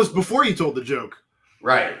that. and that was before you told the joke.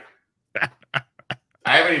 Right.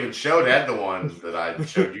 I haven't even showed Ed the one that I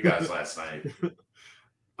showed you guys last night.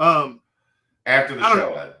 After the I don't-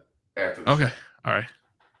 show, Ed. After the Okay. show. All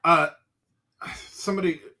right.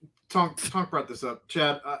 Somebody, Tonk brought this up.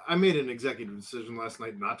 Chad, I made an executive decision last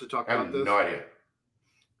night not to talk I about have this. no idea.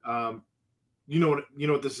 You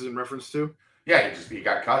know what this is in reference to? Yeah, he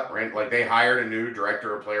got cut, right? Like they hired a new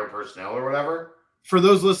director of player personnel or whatever. For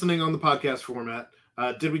those listening on the podcast format,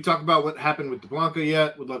 did we talk about what happened with DeBlanco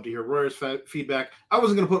yet? Would love to hear Royer's feedback. I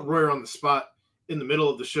wasn't going to put Royer on the spot in the middle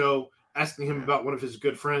of the show, asking him about one of his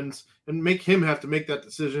good friends and make him have to make that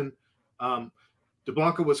decision.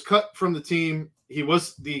 DeBlanco was cut from the team. He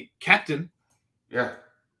was the captain, Yeah.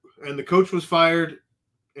 and the coach was fired,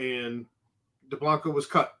 and DeBlanco was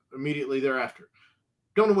cut immediately thereafter.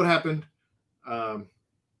 Don't know what happened.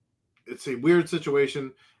 It's a weird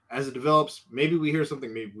situation. As it develops, maybe we hear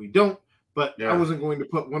something, maybe we don't. But Yeah. I wasn't going to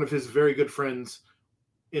put one of his very good friends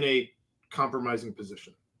in a compromising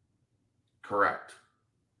position. Correct.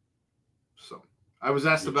 So I was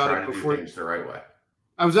asked You about try it to do before. things the right way.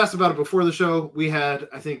 I was asked about it before the show. We had,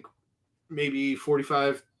 I think, maybe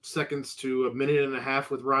 45 seconds to a minute and a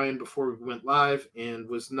half with Ryan before we went live, and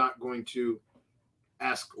was not going to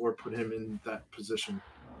ask or put him in that position.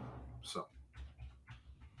 So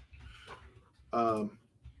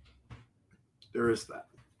there is that.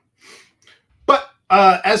 But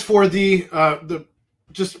as for the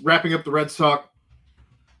just wrapping up the Reds talk,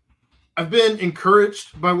 I've been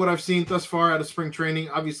encouraged by what I've seen thus far out of spring training.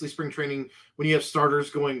 Obviously, spring training, when you have starters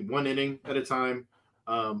going one inning at a time,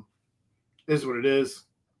 is what it is.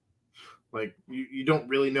 Like, you don't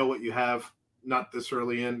really know what you have, not this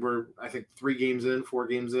early in. We're, I think, 4 games in.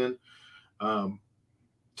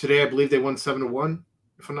 Today, I believe they won 7-1,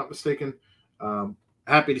 if I'm not mistaken.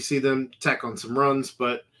 Happy to see them tack on some runs,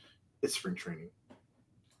 but it's spring training.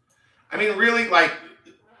 I mean, really, like,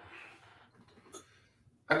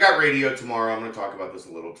 I've got radio tomorrow. I'm going to talk about this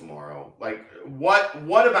a little tomorrow. Like,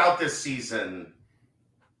 what about this season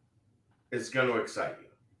is going to excite you?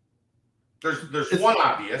 There's one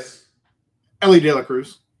obvious. Ellie De La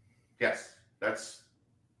Cruz. Yes,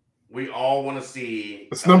 we all want to see.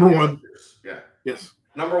 That's number one. Yeah. Yes.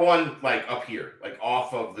 Number one, like up here, like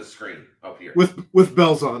off of the screen, up here. With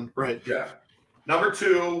bells on, right? Yeah. Number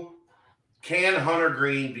two, can Hunter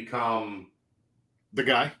Green become the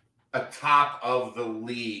guy? A top of the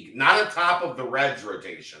league, not a top of the Reds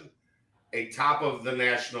rotation, a top of the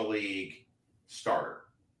National League starter.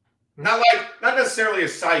 Not necessarily a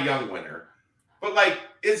Cy Young winner, but like,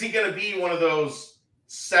 is he going to be one of those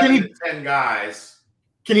 7 to 10 guys?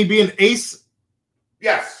 Can he be an ace?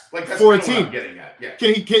 Yes, like that's for a what team. I'm getting at. Yeah.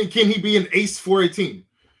 Can he be an ace for a team?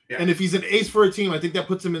 Yeah. And if he's an ace for a team, I think that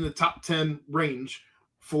puts him in the top 10 range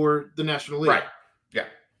for the National League. Right. Yeah.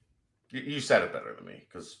 You said it better than me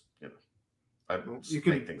because you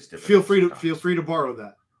can make things different. Feel free to borrow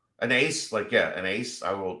that. An ace, an ace.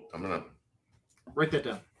 I'm gonna write that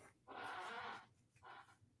down.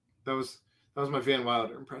 That was my Van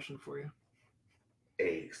Wilder impression for you.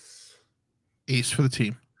 Ace for the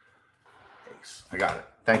team. Ace. I got it.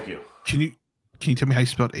 Thank you. Can you tell me how you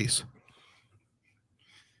spelled ace?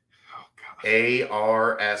 Oh God.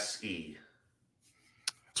 ARSE.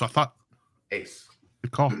 So I thought. Ace.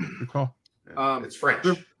 Good call. Good call. It's French.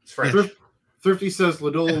 It's French. Thrifty says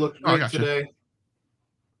Lodolo looked great today.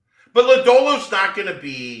 But Lodolo's not going to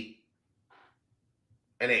be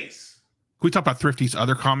an ace. Can we talk about Thrifty's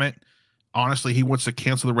other comment? Honestly, he wants to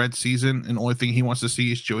cancel the Red season, and the only thing he wants to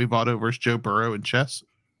see is Joey Votto versus Joe Burrow in chess.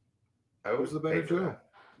 Who's the better Joe?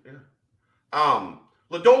 Yeah.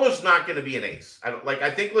 Lodolo's not going to be an ace.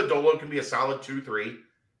 I think Lodolo can be a solid 2-3.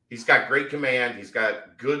 He's got great command. He's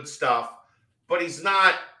got good stuff, but he's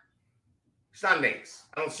not an ace.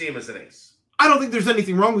 I don't see him as an ace. I don't think there's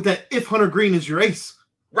anything wrong with that if Hunter Green is your ace.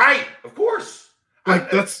 Right, of course.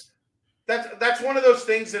 That's one of those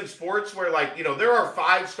things in sports where, there are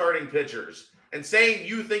 5 starting pitchers, and saying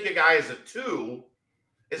you think a guy is a 2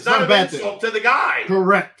 is not an insult to the guy.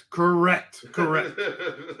 Correct.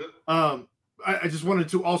 I just wanted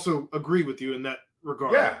to also agree with you in that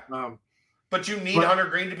regard. Yeah. But you need Hunter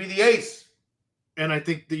Green to be the ace. And I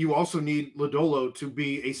think that you also need Lodolo to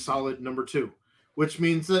be a solid number 2, which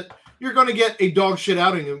means that you're going to get a dog shit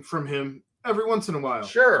outing from him every once in a while.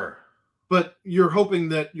 Sure. But you're hoping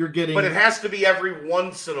that you're getting... But it has to be every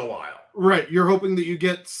once in a while. Right. You're hoping that you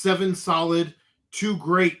get 7 solid, 2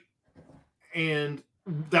 great, and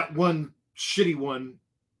that 1 shitty one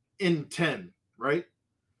in 10, right?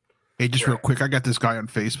 Hey, just real quick, I got this guy on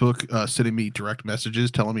Facebook sending me direct messages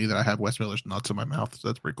telling me that I have Wes Miller's nuts in my mouth. So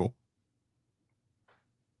that's pretty cool.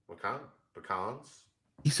 What kind? Pecans?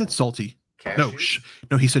 He said salty. Cashews?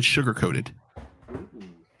 No, he said sugar coated.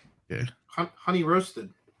 Yeah. Honey roasted.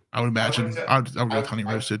 I would imagine. I would go with honey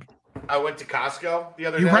roasted. I went to Costco the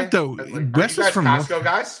other day. You're right, though. Wes is from Costco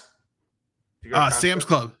guys? Sam's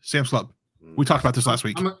Club. Sam's Club. We talked about this last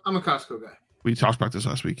week. I'm a Costco guy. We talked about this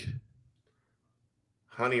last week.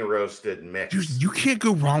 Honey roasted mix. Dude, you can't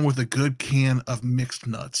go wrong with a good can of mixed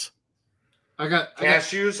nuts. I got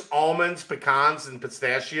cashews, almonds, pecans, and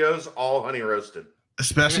pistachios, all honey roasted.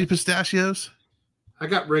 Especially pistachios. I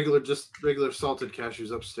got regular salted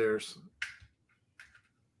cashews upstairs.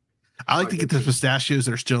 I like to get the pistachios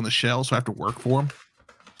that are still in the shell, so I have to work for them.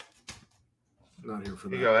 Not here for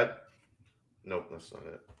that. You go ahead. Nope, that's not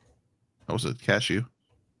it. That was a cashew.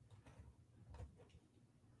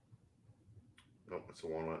 Nope, it's a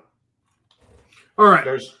walnut. All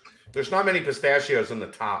right. There's not many pistachios in the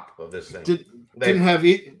top of this thing. Didn't have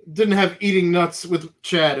eating nuts with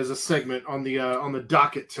Chad as a segment on the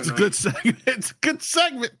docket tonight. It's a good segment. It's a good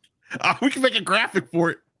segment. We can make a graphic for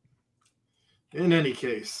it. In any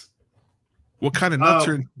case, what kind of nuts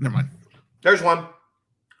are in? Never mind. There's one.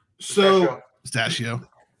 So pistachio.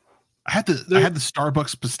 I had the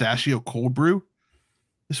Starbucks pistachio cold brew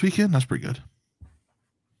this weekend. That's pretty good.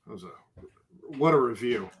 What a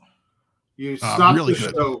review. You stopped really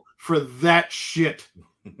the show for that shit.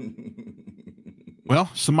 Well,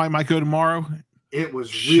 somebody might go tomorrow. It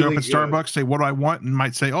was really show up at Starbucks, say, what do I want? And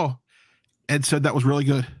might say, oh, Ed said that was really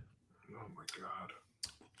good. Oh, my God.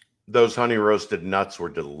 Those honey roasted nuts were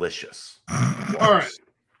delicious. All right.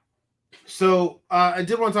 So I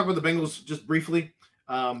did want to talk about the Bengals just briefly.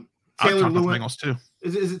 Taylor Lewan. Bengals too.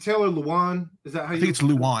 Is it Taylor Lewan? Is that how I think it's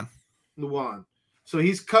Lewan. Lewan. So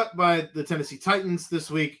he's cut by the Tennessee Titans this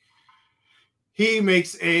week. He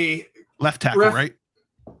makes a left tackle, right?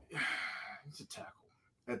 It's a tackle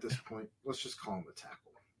at this point. Let's just call him a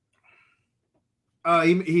tackle.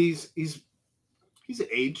 He's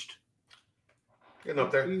aged. Getting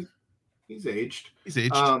up there. He's aged. He's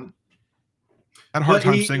aged. Um, Had a hard but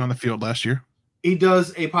time he- staying on the field last year. he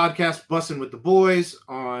does a podcast, Bussin' with the Boys,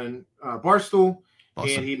 on Barstool,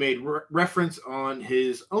 Awesome. and he made reference on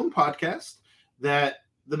his own podcast that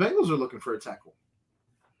the Bengals are looking for a tackle.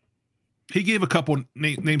 He gave a couple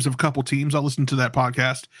names of a couple teams. I listened to that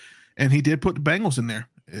podcast, and he did put the Bengals in there.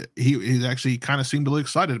 He actually kind of seemed really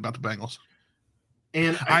excited about the Bengals.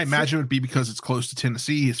 And I imagine it would be because it's close to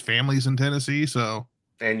Tennessee. His family's in Tennessee, so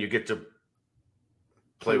And you get to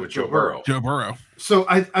play with Joe Burrow. Joe Burrow. So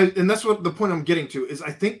I and that's what the point I'm getting to is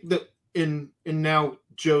I think that in now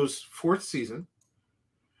Joe's 4th season,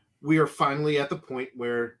 we are finally at the point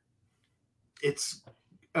where it's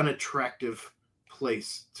an attractive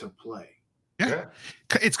place to play. Yeah.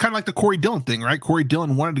 It's kind of like the Corey Dillon thing, right? Corey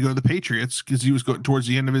Dillon wanted to go to the Patriots because he was going towards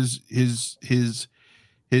the end of his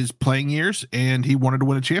playing years, and he wanted to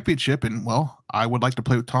win a championship. And well, I would like to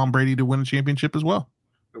play with Tom Brady to win a championship as well.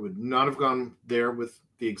 I would not have gone there with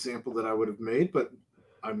the example that I would have made, but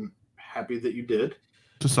I'm happy that you did.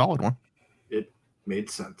 It's a solid one. It made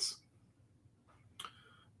sense.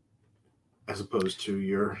 As opposed to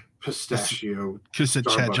your pistachio. Should have said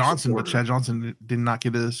Starbucks Chad Johnson, but supporter. Chad Johnson did not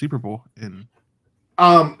get a Super Bowl. And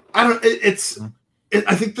I don't.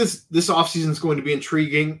 I think this offseason is going to be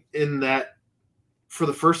intriguing in that for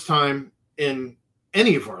the first time in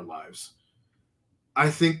any of our lives, I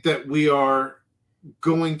think that we are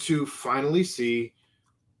going to finally see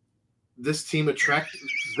this team attract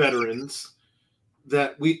veterans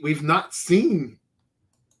that we've not seen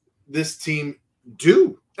this team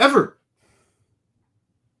do ever.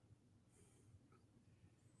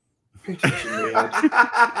 Pay attention, man.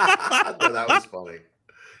 No, that was funny.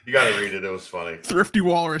 You got to read it. It was funny. Thrifty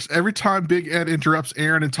Walrus. Every time Big Ed interrupts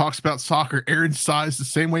Aaron and talks about soccer, Aaron sighs the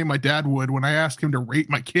same way my dad would when I asked him to rate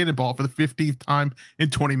my cannonball for the 15th time in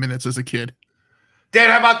 20 minutes as a kid. Dad,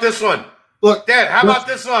 how about this one? Look, Dad, how about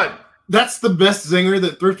this one? that's the best zinger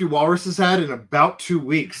that Thrifty Walrus has had in about 2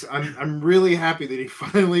 weeks. I'm really happy that he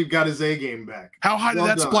finally got his A game back. How high Well did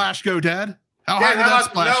that done. splash go, Dad? How Dad, high did how that about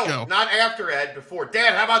splash no? go? Not after Ed, before.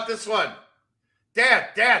 Dad, how about this one?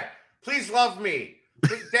 Dad, please love me.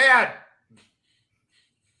 Dad.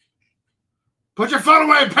 Put your phone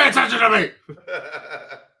away and pay attention to me.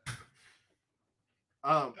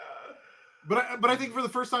 But I think for the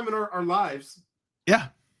first time in our lives, Yeah.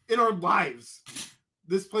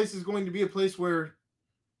 this place is going to be a place where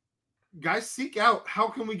guys seek out how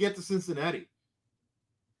can we get to Cincinnati.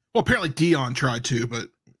 Well, apparently Dion tried to, but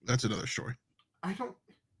that's another story. I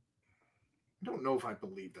don't know if I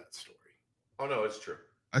believe that story. Oh, no, it's true.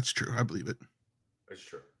 That's true. I believe it. It's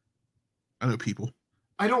true. I know people.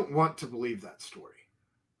 I don't want to believe that story.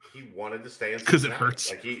 He wanted to stay in 'Cause it Cincinnati. hurts.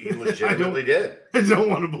 Like he legitimately did. I don't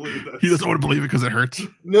want to believe that. He doesn't want to believe it because it hurts.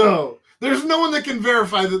 No, there's no one that can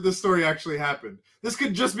verify that this story actually happened. This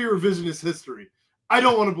could just be revisionist history. I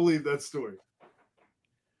don't want to believe that story.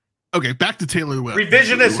 Okay, back to Taylor Will.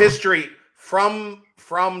 Revisionist history from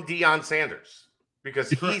Deion Sanders because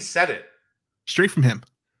he said it. Straight from him.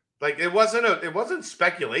 Like it wasn't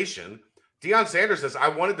speculation. Deion Sanders says, I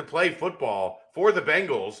wanted to play football for the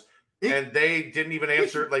Bengals, and they didn't even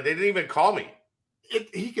answer. Like they didn't even call me.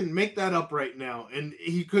 He can make that up right now, and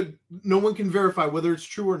no one can verify whether it's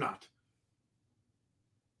true or not.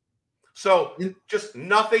 So just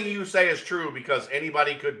nothing you say is true because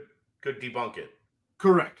anybody could debunk it.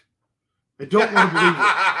 Correct. I don't want to believe it.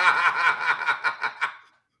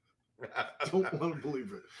 I don't want to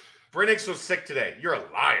believe it. Brenix was sick today. You're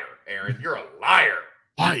a liar, Aaron. You're a liar.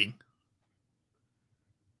 Lying.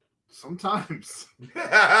 Sometimes.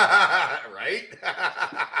 Right?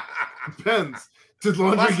 Depends. Did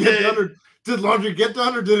laundry get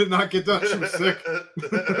done or did it not get done? She was sick.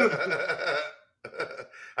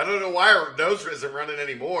 I don't know why her nose isn't running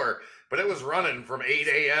anymore, but it was running from 8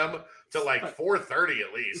 a.m. to like 4:30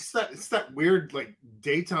 at least. It's that weird like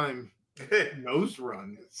daytime nose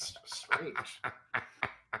run. It's strange.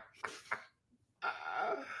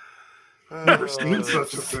 Never seen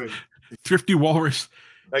such a thing. Thrifty Walrus.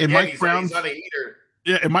 Again, Mike he's Brown's- on a heater.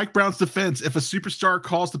 Yeah, in Mike Brown's defense, if a superstar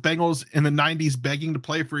calls the Bengals in the 90s begging to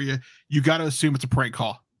play for you, you got to assume it's a prank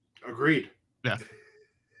call. Agreed. Yeah.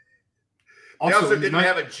 They also in the didn't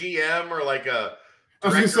have a GM or like a I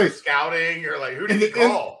was director gonna of say, scouting or like who did And he the-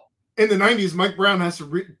 and- call? in the 90s, Mike Brown has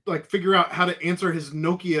to figure out how to answer his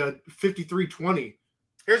Nokia 5320.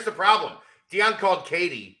 Here's the problem. Deion called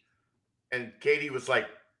Katie, and Katie was like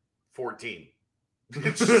 14.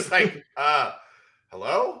 It's just like,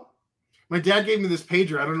 hello? My dad gave me this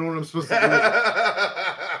pager. I don't know what I'm supposed to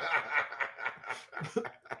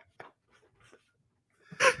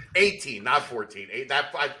 18, not 14.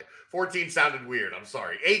 14 sounded weird. I'm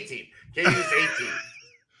sorry. 18. KD's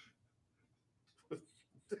 18.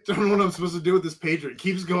 Don't know what I'm supposed to do with this pager. It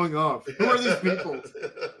keeps going off. Who are these people?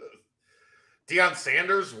 Deion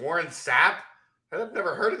Sanders, Warren Sapp. I've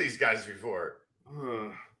never heard of these guys before.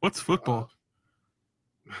 What's football?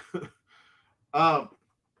 I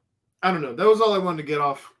don't know. That was all I wanted to get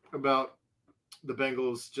off about the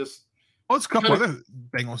Bengals. Just Well, it's a couple other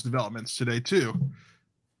Bengals developments today too.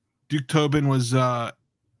 Duke Tobin was at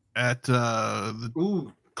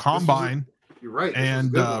the combine. You're right.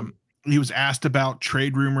 And he was asked about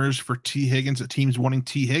trade rumors for T. Higgins, the teams wanting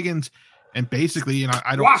T. Higgins, and basically, and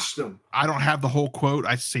I don't have the whole quote.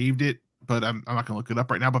 I saved it, but I'm not going to look it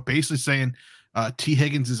up right now. But basically saying T.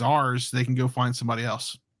 Higgins is ours. They can go find somebody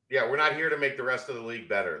else. Yeah, we're not here to make the rest of the league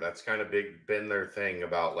better. That's kind of been their thing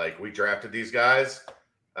about, like, we drafted these guys,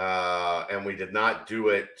 and we did not do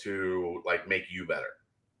it to, like, make you better.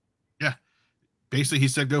 Yeah. Basically, he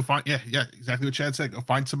said, go find, yeah, exactly what Chad said. Go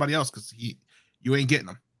find somebody else because you ain't getting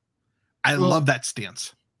them. I love that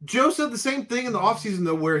stance. Joe said the same thing in the offseason,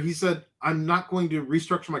 though, where he said, I'm not going to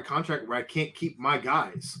restructure my contract where I can't keep my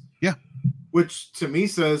guys. Yeah. Which to me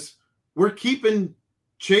says we're keeping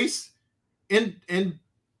Chase and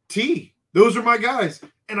T. Those are my guys.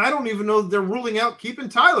 And I don't even know that they're ruling out keeping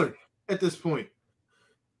Tyler at this point.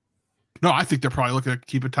 No, I think they're probably looking at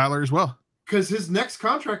keeping Tyler as well. Because his next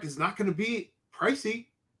contract is not going to be pricey.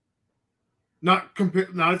 Not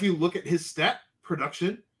if you look at his stat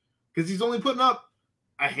production. Because he's only putting up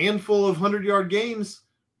a handful of 100-yard games.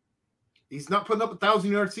 He's not putting up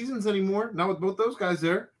 1,000-yard seasons anymore. Not with both those guys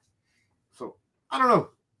there. So, I don't know.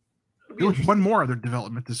 There was one more other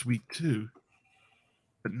development this week, too.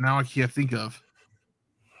 But now I can't think of.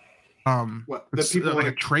 What? It's like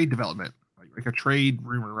a trade development. Like a trade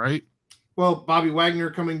rumor, right? Well, Bobby Wagner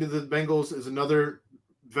coming to the Bengals is another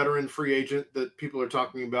veteran free agent that people are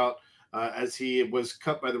talking about as he was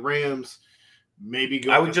cut by the Rams.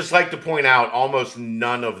 I would just like to point out almost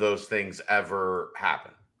none of those things ever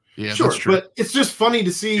happen. Yeah, sure, that's true. But it's just funny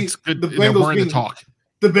to see the Bengals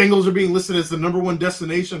the Bengals are being listed as the number one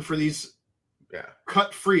destination for these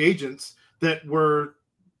cut free agents that were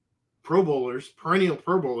Pro Bowlers, perennial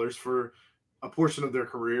Pro Bowlers for a portion of their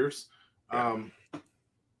careers. Yeah.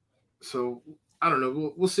 So I don't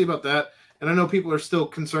know. We'll see about that. And I know people are still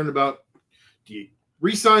concerned about, do you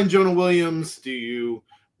re-sign Jonah Williams? Do you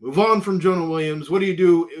move on from Jonah Williams? What do you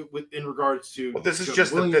do in regards to? Well, this is Jonah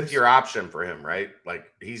just Williams? the 5th-year option for him, right?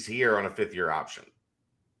 Like, he's here on a 5th-year option.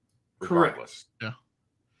 Regardless. Correct. Yeah.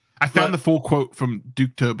 I found the full quote from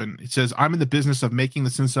Duke Tobin. It says, I'm in the business of making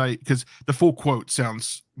the Cincinnati, because the full quote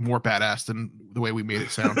sounds more badass than the way we made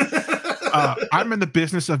it sound. I'm in the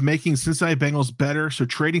business of making Cincinnati Bengals better, so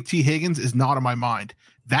trading T. Higgins is not on my mind.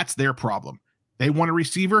 That's their problem. They want a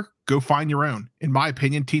receiver? Go find your own. In my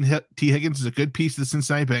opinion, T. Higgins is a good piece of the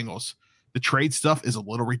Cincinnati Bengals. The trade stuff is a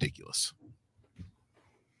little ridiculous.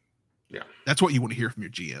 Yeah. That's what you want to hear from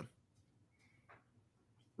your GM.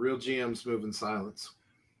 Real GMs move in silence.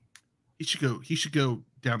 He should go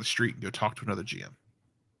down the street and go talk to another GM.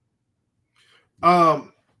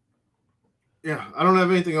 Yeah, I don't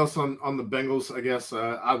have anything else on the Bengals, I guess.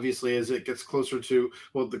 Obviously, as it gets closer to,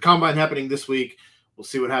 the combine happening this week, we'll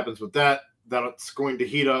see what happens with that. That's going to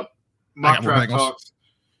heat up mock draft talks.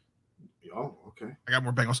 Oh, okay. I got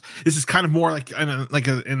more Bengals. This is kind of more like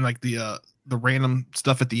the random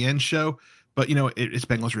stuff at the end show, but it's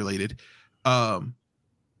Bengals related. XFL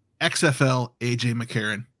AJ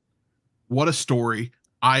McCarron. What a story.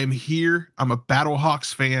 I am here. I'm a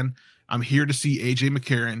Battlehawks fan. I'm here to see AJ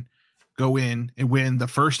McCarron go in and win the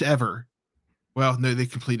first ever. Well, no, they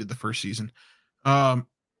completed the first season. I'm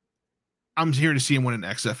here to see him win an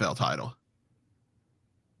XFL title.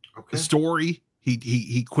 Okay. The story,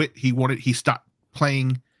 he quit. He stopped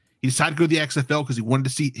playing. He decided to go to the XFL because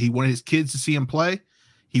he wanted his kids to see him play.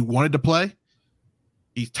 He wanted to play.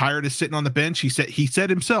 He's tired of sitting on the bench. He said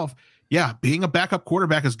himself, yeah, being a backup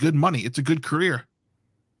quarterback is good money. It's a good career,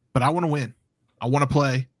 but I want to win. I want to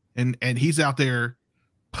play. And he's out there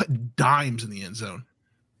putting dimes in the end zone.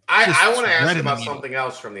 I want to ask about something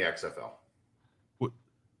else from the XFL. What,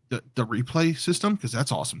 the replay system? Because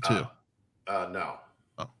that's awesome too. No.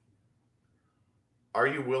 Oh. Are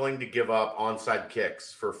you willing to give up onside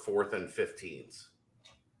kicks for 4th and 15s?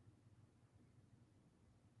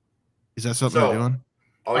 Is that something they're doing?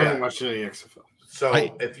 Oh, I yeah. haven't watched any XFL. So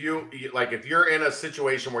if you're in a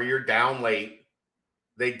situation where you're down late,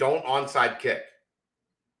 they don't onside kick.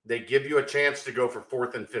 They give you a chance to go for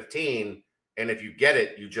 4th and 15, and if you get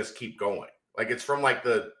it, you just keep going. Like, it's from like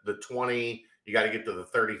the 20, you got to get to the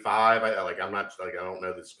 35. I don't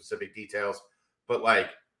know the specific details, but like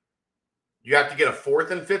You have to get a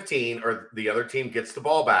 4th and 15, or the other team gets the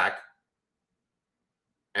ball back,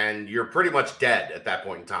 and you're pretty much dead at that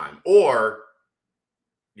point in time. Or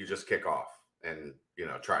you just kick off and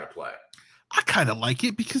try to play. I kind of like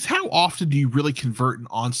it because how often do you really convert an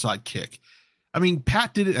onside kick? I mean,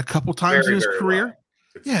 Pat did it a couple times in his career.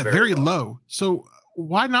 Yeah, very low. So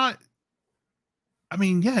why not? I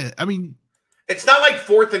mean, it's not like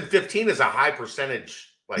 4th and 15 is a high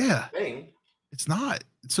percentage thing. It's not.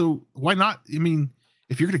 So why not? I mean,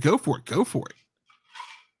 if you're going to go for it, go for it.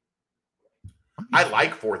 I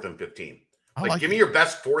like 4th and 15. Give me your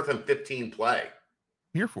best 4th and 15 play.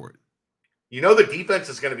 I'm here for it. The defense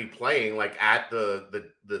is going to be playing at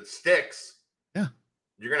the sticks. Yeah.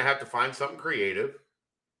 You're going to have to find something creative.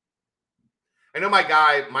 I know my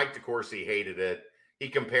guy, Mike DeCourcy, hated it. He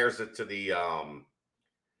compares it to the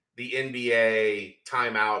NBA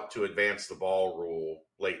timeout to advance the ball rule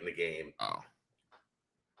late in the game. Oh.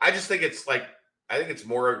 I just think it's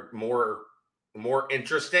more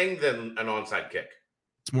interesting than an onside kick.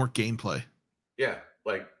 It's more gameplay. Yeah.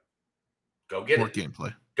 Go get more it.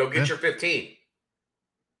 Gameplay. Go get your 15.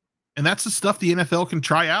 And that's the stuff the NFL can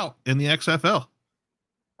try out in the XFL.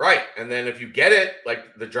 Right. And then if you get it,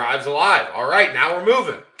 the drive's alive. All right, now we're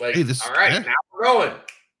moving. Now we're going.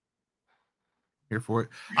 Here for it.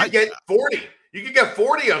 You could get 40. You could get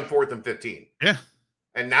 40 on 4th and 15. Yeah.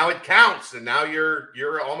 And now it counts. And now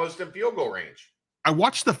you're almost in field goal range. I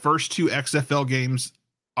watched the first 2 XFL games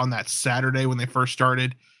on that Saturday when they first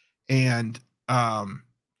started. And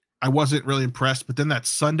I wasn't really impressed. But then that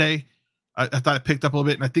Sunday, I thought it picked up a little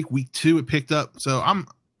bit. And I think week 2 it picked up. So I'm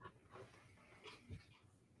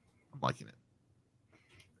liking it.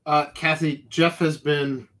 Kathy, Jeff has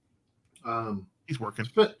been he's working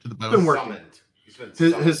to the bone. Been working. He's been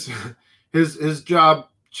summoned. His job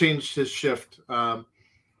changed his shift.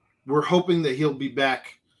 We're hoping that he'll be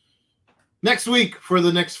back next week for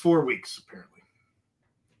the next 4 weeks, apparently.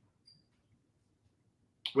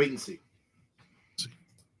 Wait and see.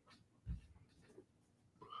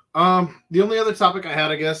 The only other topic I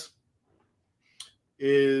had, I guess,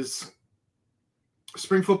 is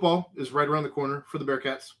spring football is right around the corner for the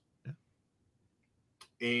Bearcats. Yeah.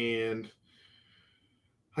 And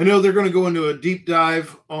I know they're going to go into a deep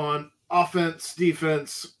dive on offense,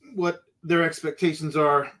 defense, what their expectations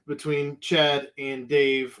are between Chad and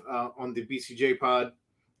Dave on the BCJ pod.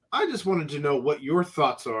 I just wanted to know what your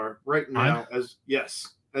thoughts are right now as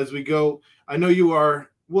we go. I know you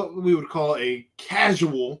are what we would call a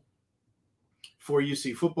casual for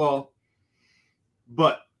UC football.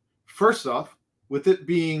 But first off, with it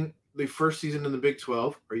being the first season in the Big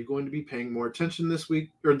 12, are you going to be paying more attention this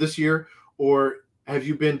year? Or have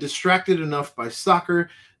you been distracted enough by soccer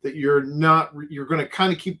that you're going to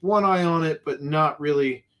kind of keep one eye on it, but not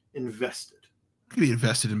really invested? I could be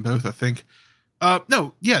invested in both, I think.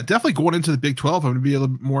 No, yeah, definitely going into the Big 12, I'm going to be a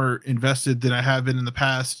little more invested than I have been in the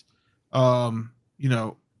past. I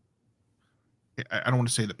don't want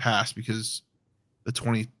to say the past because the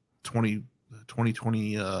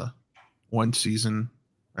 2021 season,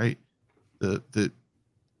 right? The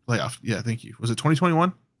playoff. Yeah, thank you. Was it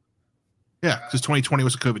 2021? Yeah, because 2020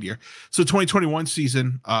 was a COVID year. So 2021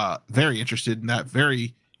 season, very interested in that.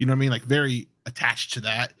 Very, very attached to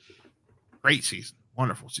that. Great season.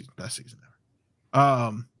 Wonderful season. Best season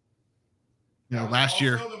ever. Last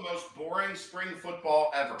year. Also the most boring spring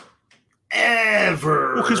football ever.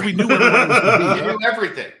 Well, because we knew what it was going to be. We knew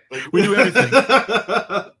everything. We knew everything.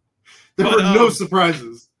 There were no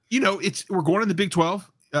surprises. We're going in the Big 12.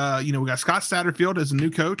 We got Scott Satterfield as a new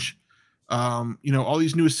coach. All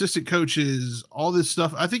these new assistant coaches, all this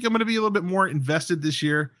stuff. I think I'm going to be a little bit more invested this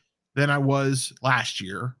year than I was last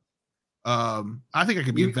year. I think I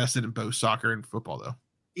could be invested in both soccer and football, though.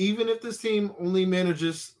 Even if this team only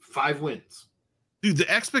manages 5 wins. Dude, the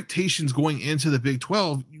expectations going into the Big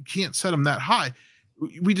 12, you can't set them that high.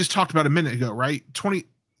 We just talked about a minute ago, right?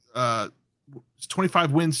 25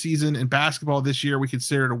 win season in basketball this year, we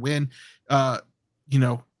consider it a win.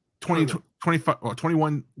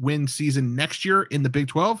 21 win season next year in the Big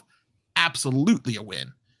 12, absolutely a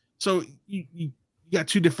win. So you got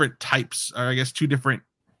 2 different types, or I guess 2 different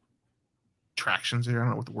tractions here. I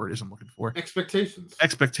don't know what the word is I'm looking for. Expectations.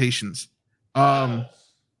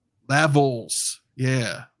 Levels.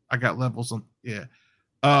 Yeah. I got levels on. Yeah.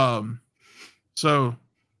 So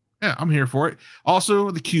yeah, I'm here for it.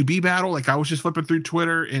 Also the QB battle. I was just flipping through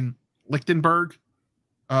Twitter in Lichtenberg.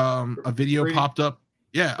 A video popped up.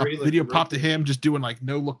 Yeah. A video popped to him just doing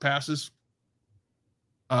no look passes.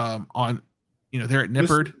 On, there at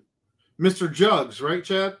Nippard. Mr. Jugs, right,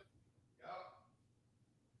 Chad? I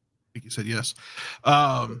think you said yes.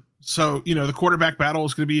 So, the quarterback battle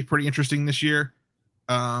is going to be pretty interesting this year.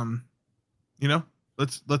 Let's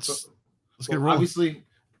get rolling. Obviously,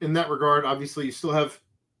 in that regard, obviously you still have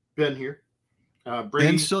Ben here.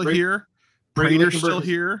 Ben's still here. Prater's still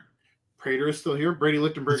here. Prater is still here. Brady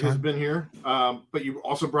Lichtenberg has been here. But you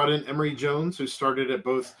also brought in Emory Jones, who started at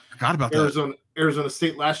both Arizona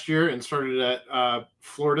State last year and started at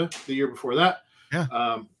Florida the year before that.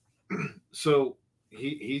 Yeah. So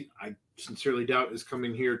he I sincerely doubt is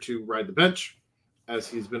coming here to ride the bench, as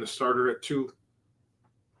he's been a starter at two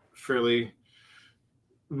fairly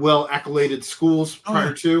well accoladed schools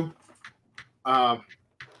prior to.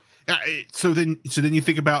 So then you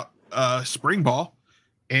think about spring ball,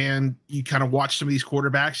 and you kind of watch some of these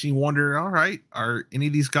quarterbacks, and you wonder, all right, are any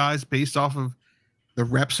of these guys, based off of the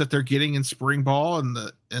reps that they're getting in spring ball and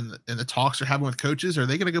the talks they're having with coaches, are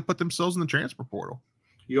they going to go put themselves in the transfer portal?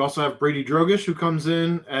 You also have Brady Drogish, who comes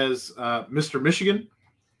in as Mr. Michigan,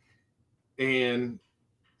 and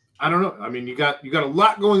I don't know. I mean, you got a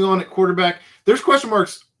lot going on at quarterback. There's question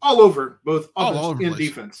marks all over both offense and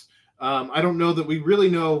defense. I don't know that we really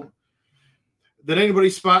know that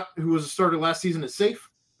anybody's spot who was a starter last season is safe,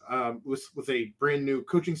 with a brand new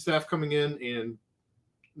coaching staff coming in and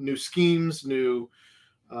new schemes, new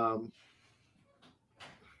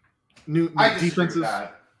defenses.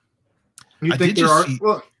 You think there are?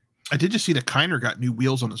 Well, I did just see that Kiner got new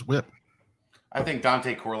wheels on his whip. I think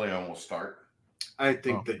Dante Corleone will start. I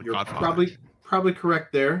think that you're probably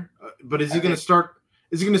correct there. But is he going to start?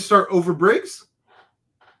 Is he going to start over Briggs?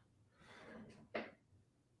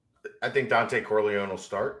 I think Dante Corleone will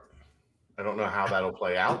start. I don't know how that'll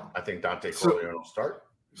play out. I think Dante Corleone will start.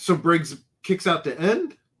 So Briggs kicks out to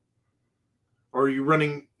end? Or are you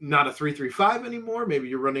running not a 3-3-5 anymore? Maybe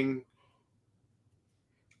you're running.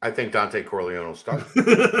 I think Dante Corleone will start.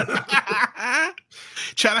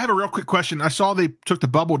 Chad, I have a real quick question. I saw they took the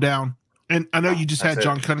bubble down, and I know you just had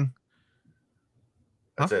John Cunningham.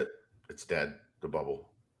 That's it. It's dead, the bubble.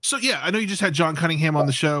 So, yeah, I know you just had John Cunningham on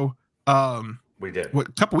the show. We did. A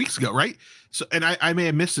couple weeks ago, right? So, and I may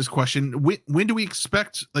have missed this question. When do we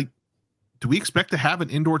expect, do we expect to have an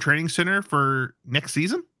indoor training center for next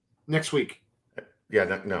season? Next week.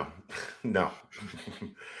 Yeah, no.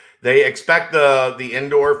 They expect the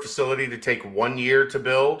indoor facility to take 1 year to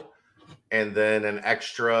build, and then an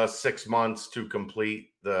extra 6 months to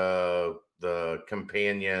complete the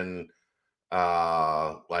companion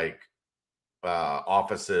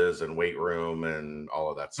offices and weight room and all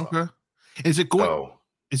of that stuff. Okay. Is it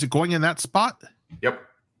going in that spot? Yep.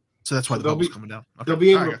 So that's why the bubble's coming down. Okay. They'll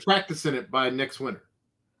be able to practice in it by next winter.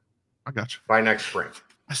 I got you. By next spring.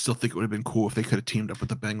 I still think it would have been cool if they could have teamed up with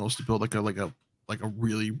the Bengals to build like a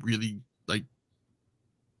really, really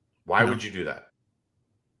Why would you do that?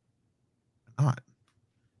 Not.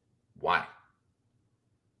 Why?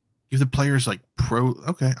 Give the players pro.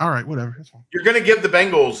 Okay. All right. Whatever. That's fine. You're going to give the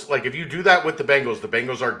Bengals, if you do that with the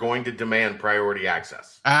Bengals are going to demand priority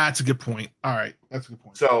access. That's a good point. All right. That's a good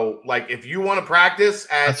point. So, if you want to practice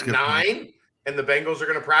at 9 and the Bengals are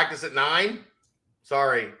going to practice at 9,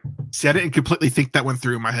 sorry. See, I didn't completely think that went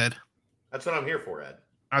through in my head. That's what I'm here for, Ed.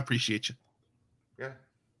 I appreciate you. Yeah.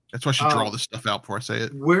 That's why I should draw this stuff out before I say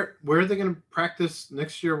it. Where are they going to practice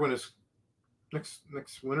next year when it's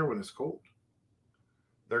next winter when it's cold?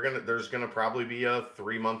 There's gonna probably be a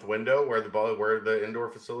 3-month window where the indoor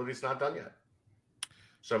facility's not done yet.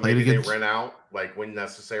 So maybe they rent out when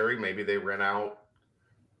necessary. Maybe they rent out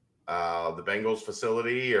the Bengals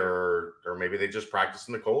facility, or maybe they just practice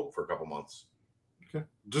in the cold for a couple months. Okay,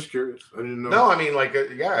 just curious. I didn't know. No, I mean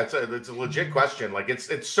it's a legit question.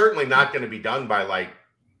 It's certainly not going to be done by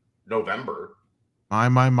November.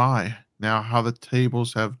 My. Now how the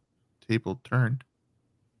tables have turned.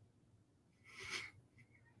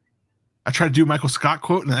 I tried to do Michael Scott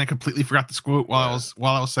quote, and then I completely forgot this quote while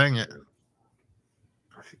I was saying it.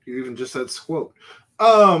 I think you even just said squote.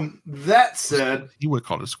 That said, he would have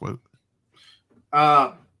called it a squote.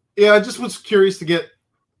 I just was curious to get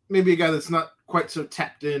maybe a guy that's not quite so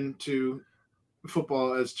tapped into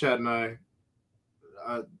football as Chad and I,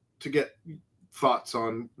 to get thoughts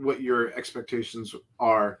on what your expectations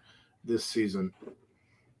are this season.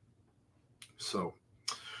 So,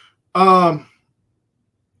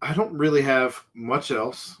 I don't really have much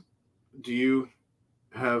else. Do you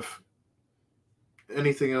have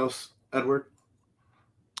anything else, Edward?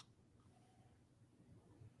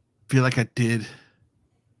 Feel like I did.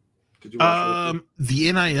 Did you watch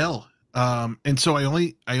the NIL? And so I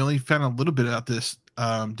only found a little bit about this.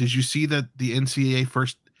 Did you see that the NCAA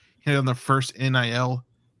first hit on the first NIL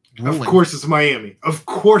ruling? Of course it's Miami.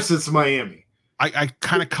 I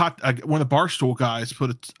kind of caught one of the Barstool guys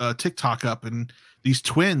put a TikTok up, and these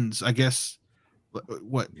twins, I guess,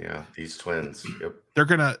 what? Yeah, these twins. Yep. They're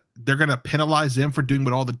gonna penalize them for doing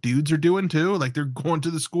what all the dudes are doing too. Like they're going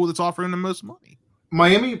to the school that's offering the most money.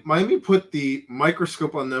 Miami put the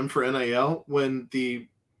microscope on them for NIL when the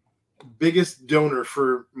biggest donor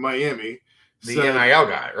for Miami, the NIL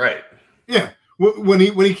guy, right? Yeah, when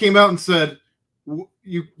he came out and said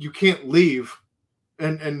you can't leave,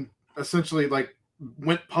 and essentially like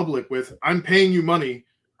went public with, I'm paying you money,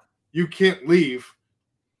 you can't leave,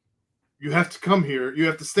 you have to come here, you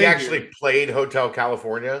have to stay. He actually played Hotel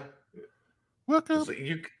California. Welcome. So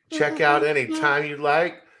you can check out anytime you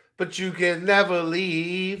like, but you can never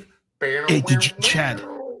leave. Hey, Chad?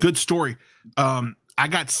 Good story. I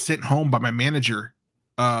got sent home by my manager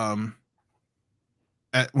when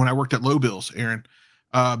I worked at Low Bills, Aaron,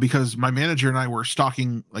 because my manager and I were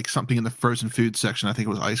stocking like something in the frozen food section. I think it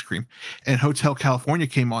was ice cream, and Hotel California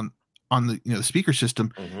came on the the speaker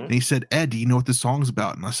system, and he said, "Ed, do you know what this song's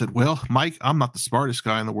about?" And I said, "Well, Mike, I'm not the smartest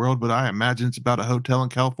guy in the world, but I imagine it's about a hotel in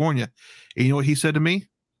California." And you know what he said to me?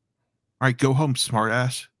 "All right, go home, smart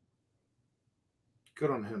ass." Good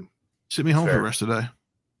on him. Sent me home for the rest of the day.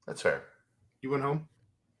 That's fair. You went home?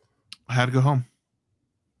 I had to go home.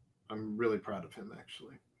 I'm really proud of him,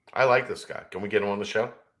 actually. I like this guy. Can we get him on the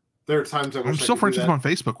show? There are times I'm still friends with him on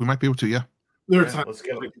Facebook. We might be able to, yeah. There are times. Let's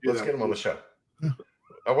get him on the show. Yeah.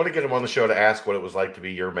 I want to get him on the show to ask what it was like to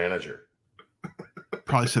be your manager.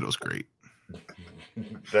 Probably said it was great.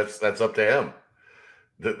 That's up to him.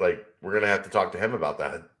 Like we're gonna have to talk to him about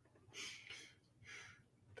that.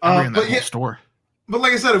 I ran that whole store. But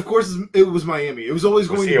like I said, of course, it was Miami. It was always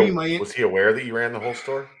going to be Miami. Was he aware that you ran the whole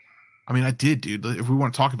store? I mean, I did, dude. If we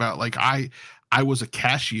want to talk about, like, I was a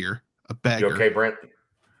cashier, a bagger. You okay, Brent?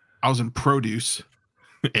 I was in produce,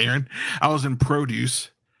 Aaron. I was in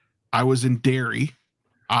produce. I was in dairy.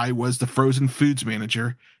 I was the frozen foods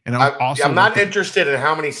manager, and I'm not interested in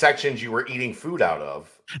how many sections you were eating food out of.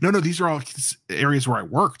 No, these are all areas where I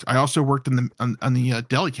worked. I also worked on the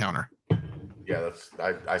deli counter. Yeah,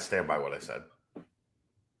 I stand by what I said.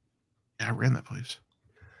 Yeah, I ran that place.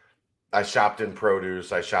 I shopped in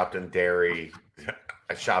produce. I shopped in dairy.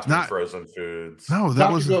 I shopped in frozen foods. No,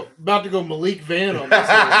 that was about to go Malik Van on this.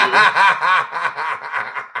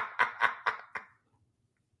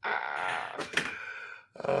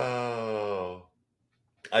 Oh,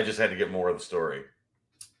 I just had to get more of the story,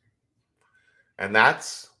 and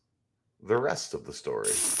that's the rest of the story.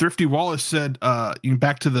 Thrifty Wallace said,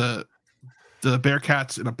 back to the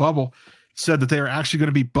Bearcats in a bubble, said that they are actually going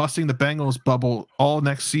to be busting the Bengals bubble all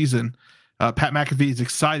next season. Pat McAfee is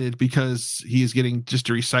excited because he is getting just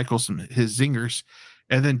to recycle his zingers.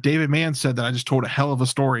 And then David Mann said that I just told a hell of a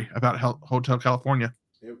story about Hotel California.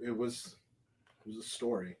 It was a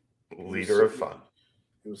story. Leader of fun.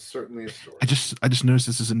 It was certainly a story. I just noticed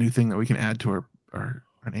this is a new thing that we can add to our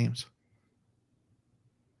names.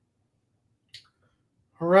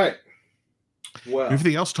 All right. Well,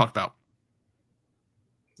 everything else to talk about.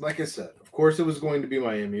 Like I said, of course it was going to be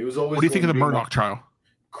Miami. It was always. What do you think of the Murdoch trial?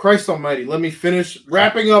 Christ almighty, let me finish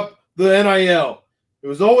wrapping up the NIL. It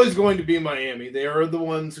was always going to be Miami. They are the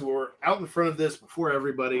ones who were out in front of this before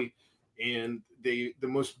everybody, and the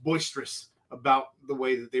most boisterous about the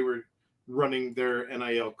way that they were running their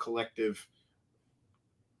NIL collective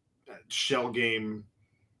shell game,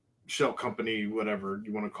 shell company, whatever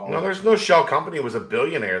you want to call it. No, there's no shell company. It was a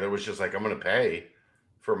billionaire that was just like, I'm going to pay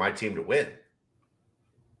for my team to win.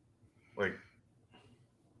 Like,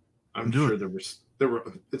 I'm sure there were.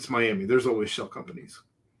 It's Miami. There's always shell companies.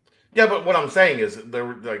 Yeah, but what I'm saying is there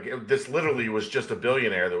were like this literally was just a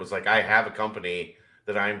billionaire that was like, I have a company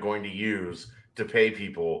that I'm going to use to pay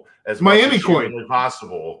people as Miami much as Coin humanly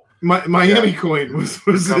possible. Miami Coin was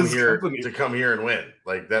his company to come here and win.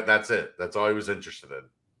 Like that. That's it. That's all he was interested in.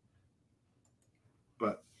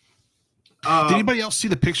 But did anybody else see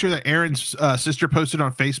the picture that Aaron's sister posted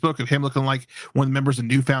on Facebook of him looking like one of the members of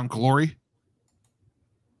Newfound Glory?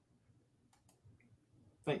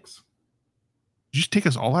 Thanks. Did you just take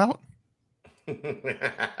us all out?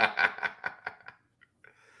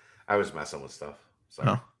 I was messing with stuff. So.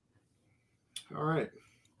 Oh. All right.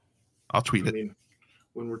 I'll tweet it. I mean,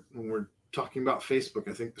 when we're talking about Facebook,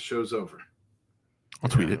 I think the show's over. I'll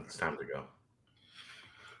tweet it. It's time to go.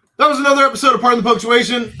 That was another episode of Pardon the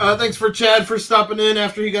Punctuation. Thanks for Chad for stopping in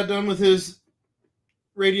after he got done with his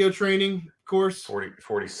radio training course.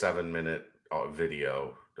 47-minute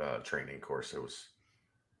video training course. It was.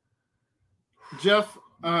 Jeff,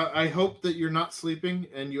 I hope that you're not sleeping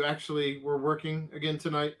and you actually were working again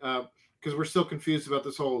tonight because we're still confused about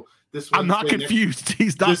this whole. I'm not confused.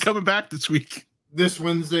 He's not coming back this week. this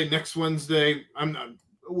Wednesday, next Wednesday. I'm not.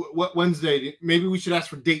 What Wednesday? Maybe we should ask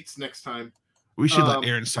for dates next time. We should let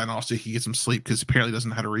Aaron sign off so he can get some sleep because apparently he doesn't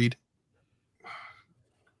know how to read.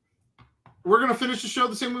 We're gonna finish the show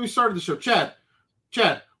the same way we started the show. Chad,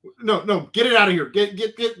 no, get it out of here. Get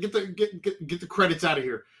the credits out of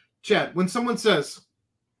here. Chad, when someone says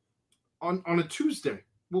on a Tuesday,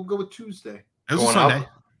 we'll go with Tuesday. It was a Sunday.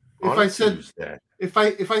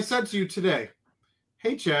 If I said to you today,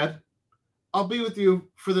 hey Chad, I'll be with you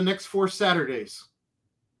for the next 4 Saturdays,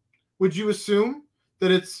 would you assume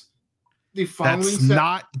that it's the following? That's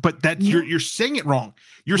not, but that you're saying it wrong.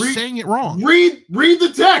 You're saying it wrong. Read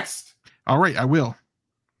the text. All right, I will.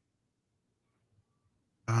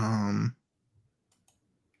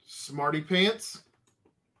 Smarty pants.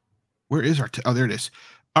 Where is our? Oh, there it is.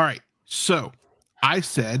 All right. So I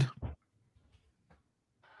said,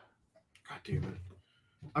 God damn it!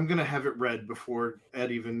 I'm gonna have it read before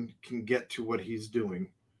Ed even can get to what he's doing.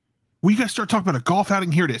 We got to start talking about a golf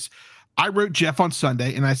outing. Here it is. I wrote Jeff on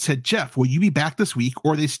Sunday, and I said, Jeff, will you be back this week,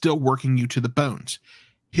 or are they still working you to the bones?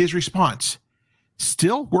 His response: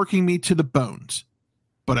 still working me to the bones,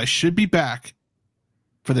 but I should be back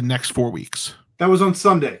for the next 4 weeks. That was on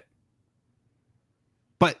Sunday.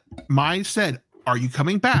 But mine said, are you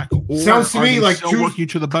coming back? Or sounds to me like still working you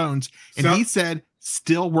to the bones. And he said,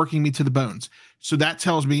 still working me to the bones. So that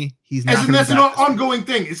tells me he's not. And that's an ongoing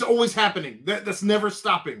thing. It's always happening. That's never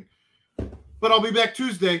stopping. But I'll be back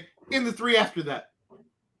Tuesday in the 3 after that.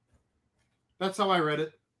 That's how I read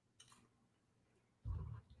it.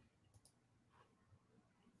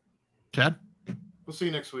 Chad? We'll see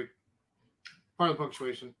you next week. Part of the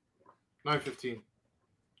punctuation. 9:15.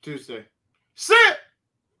 Tuesday. Sit!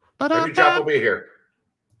 Maybe Jeff will be here.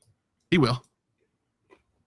 He will.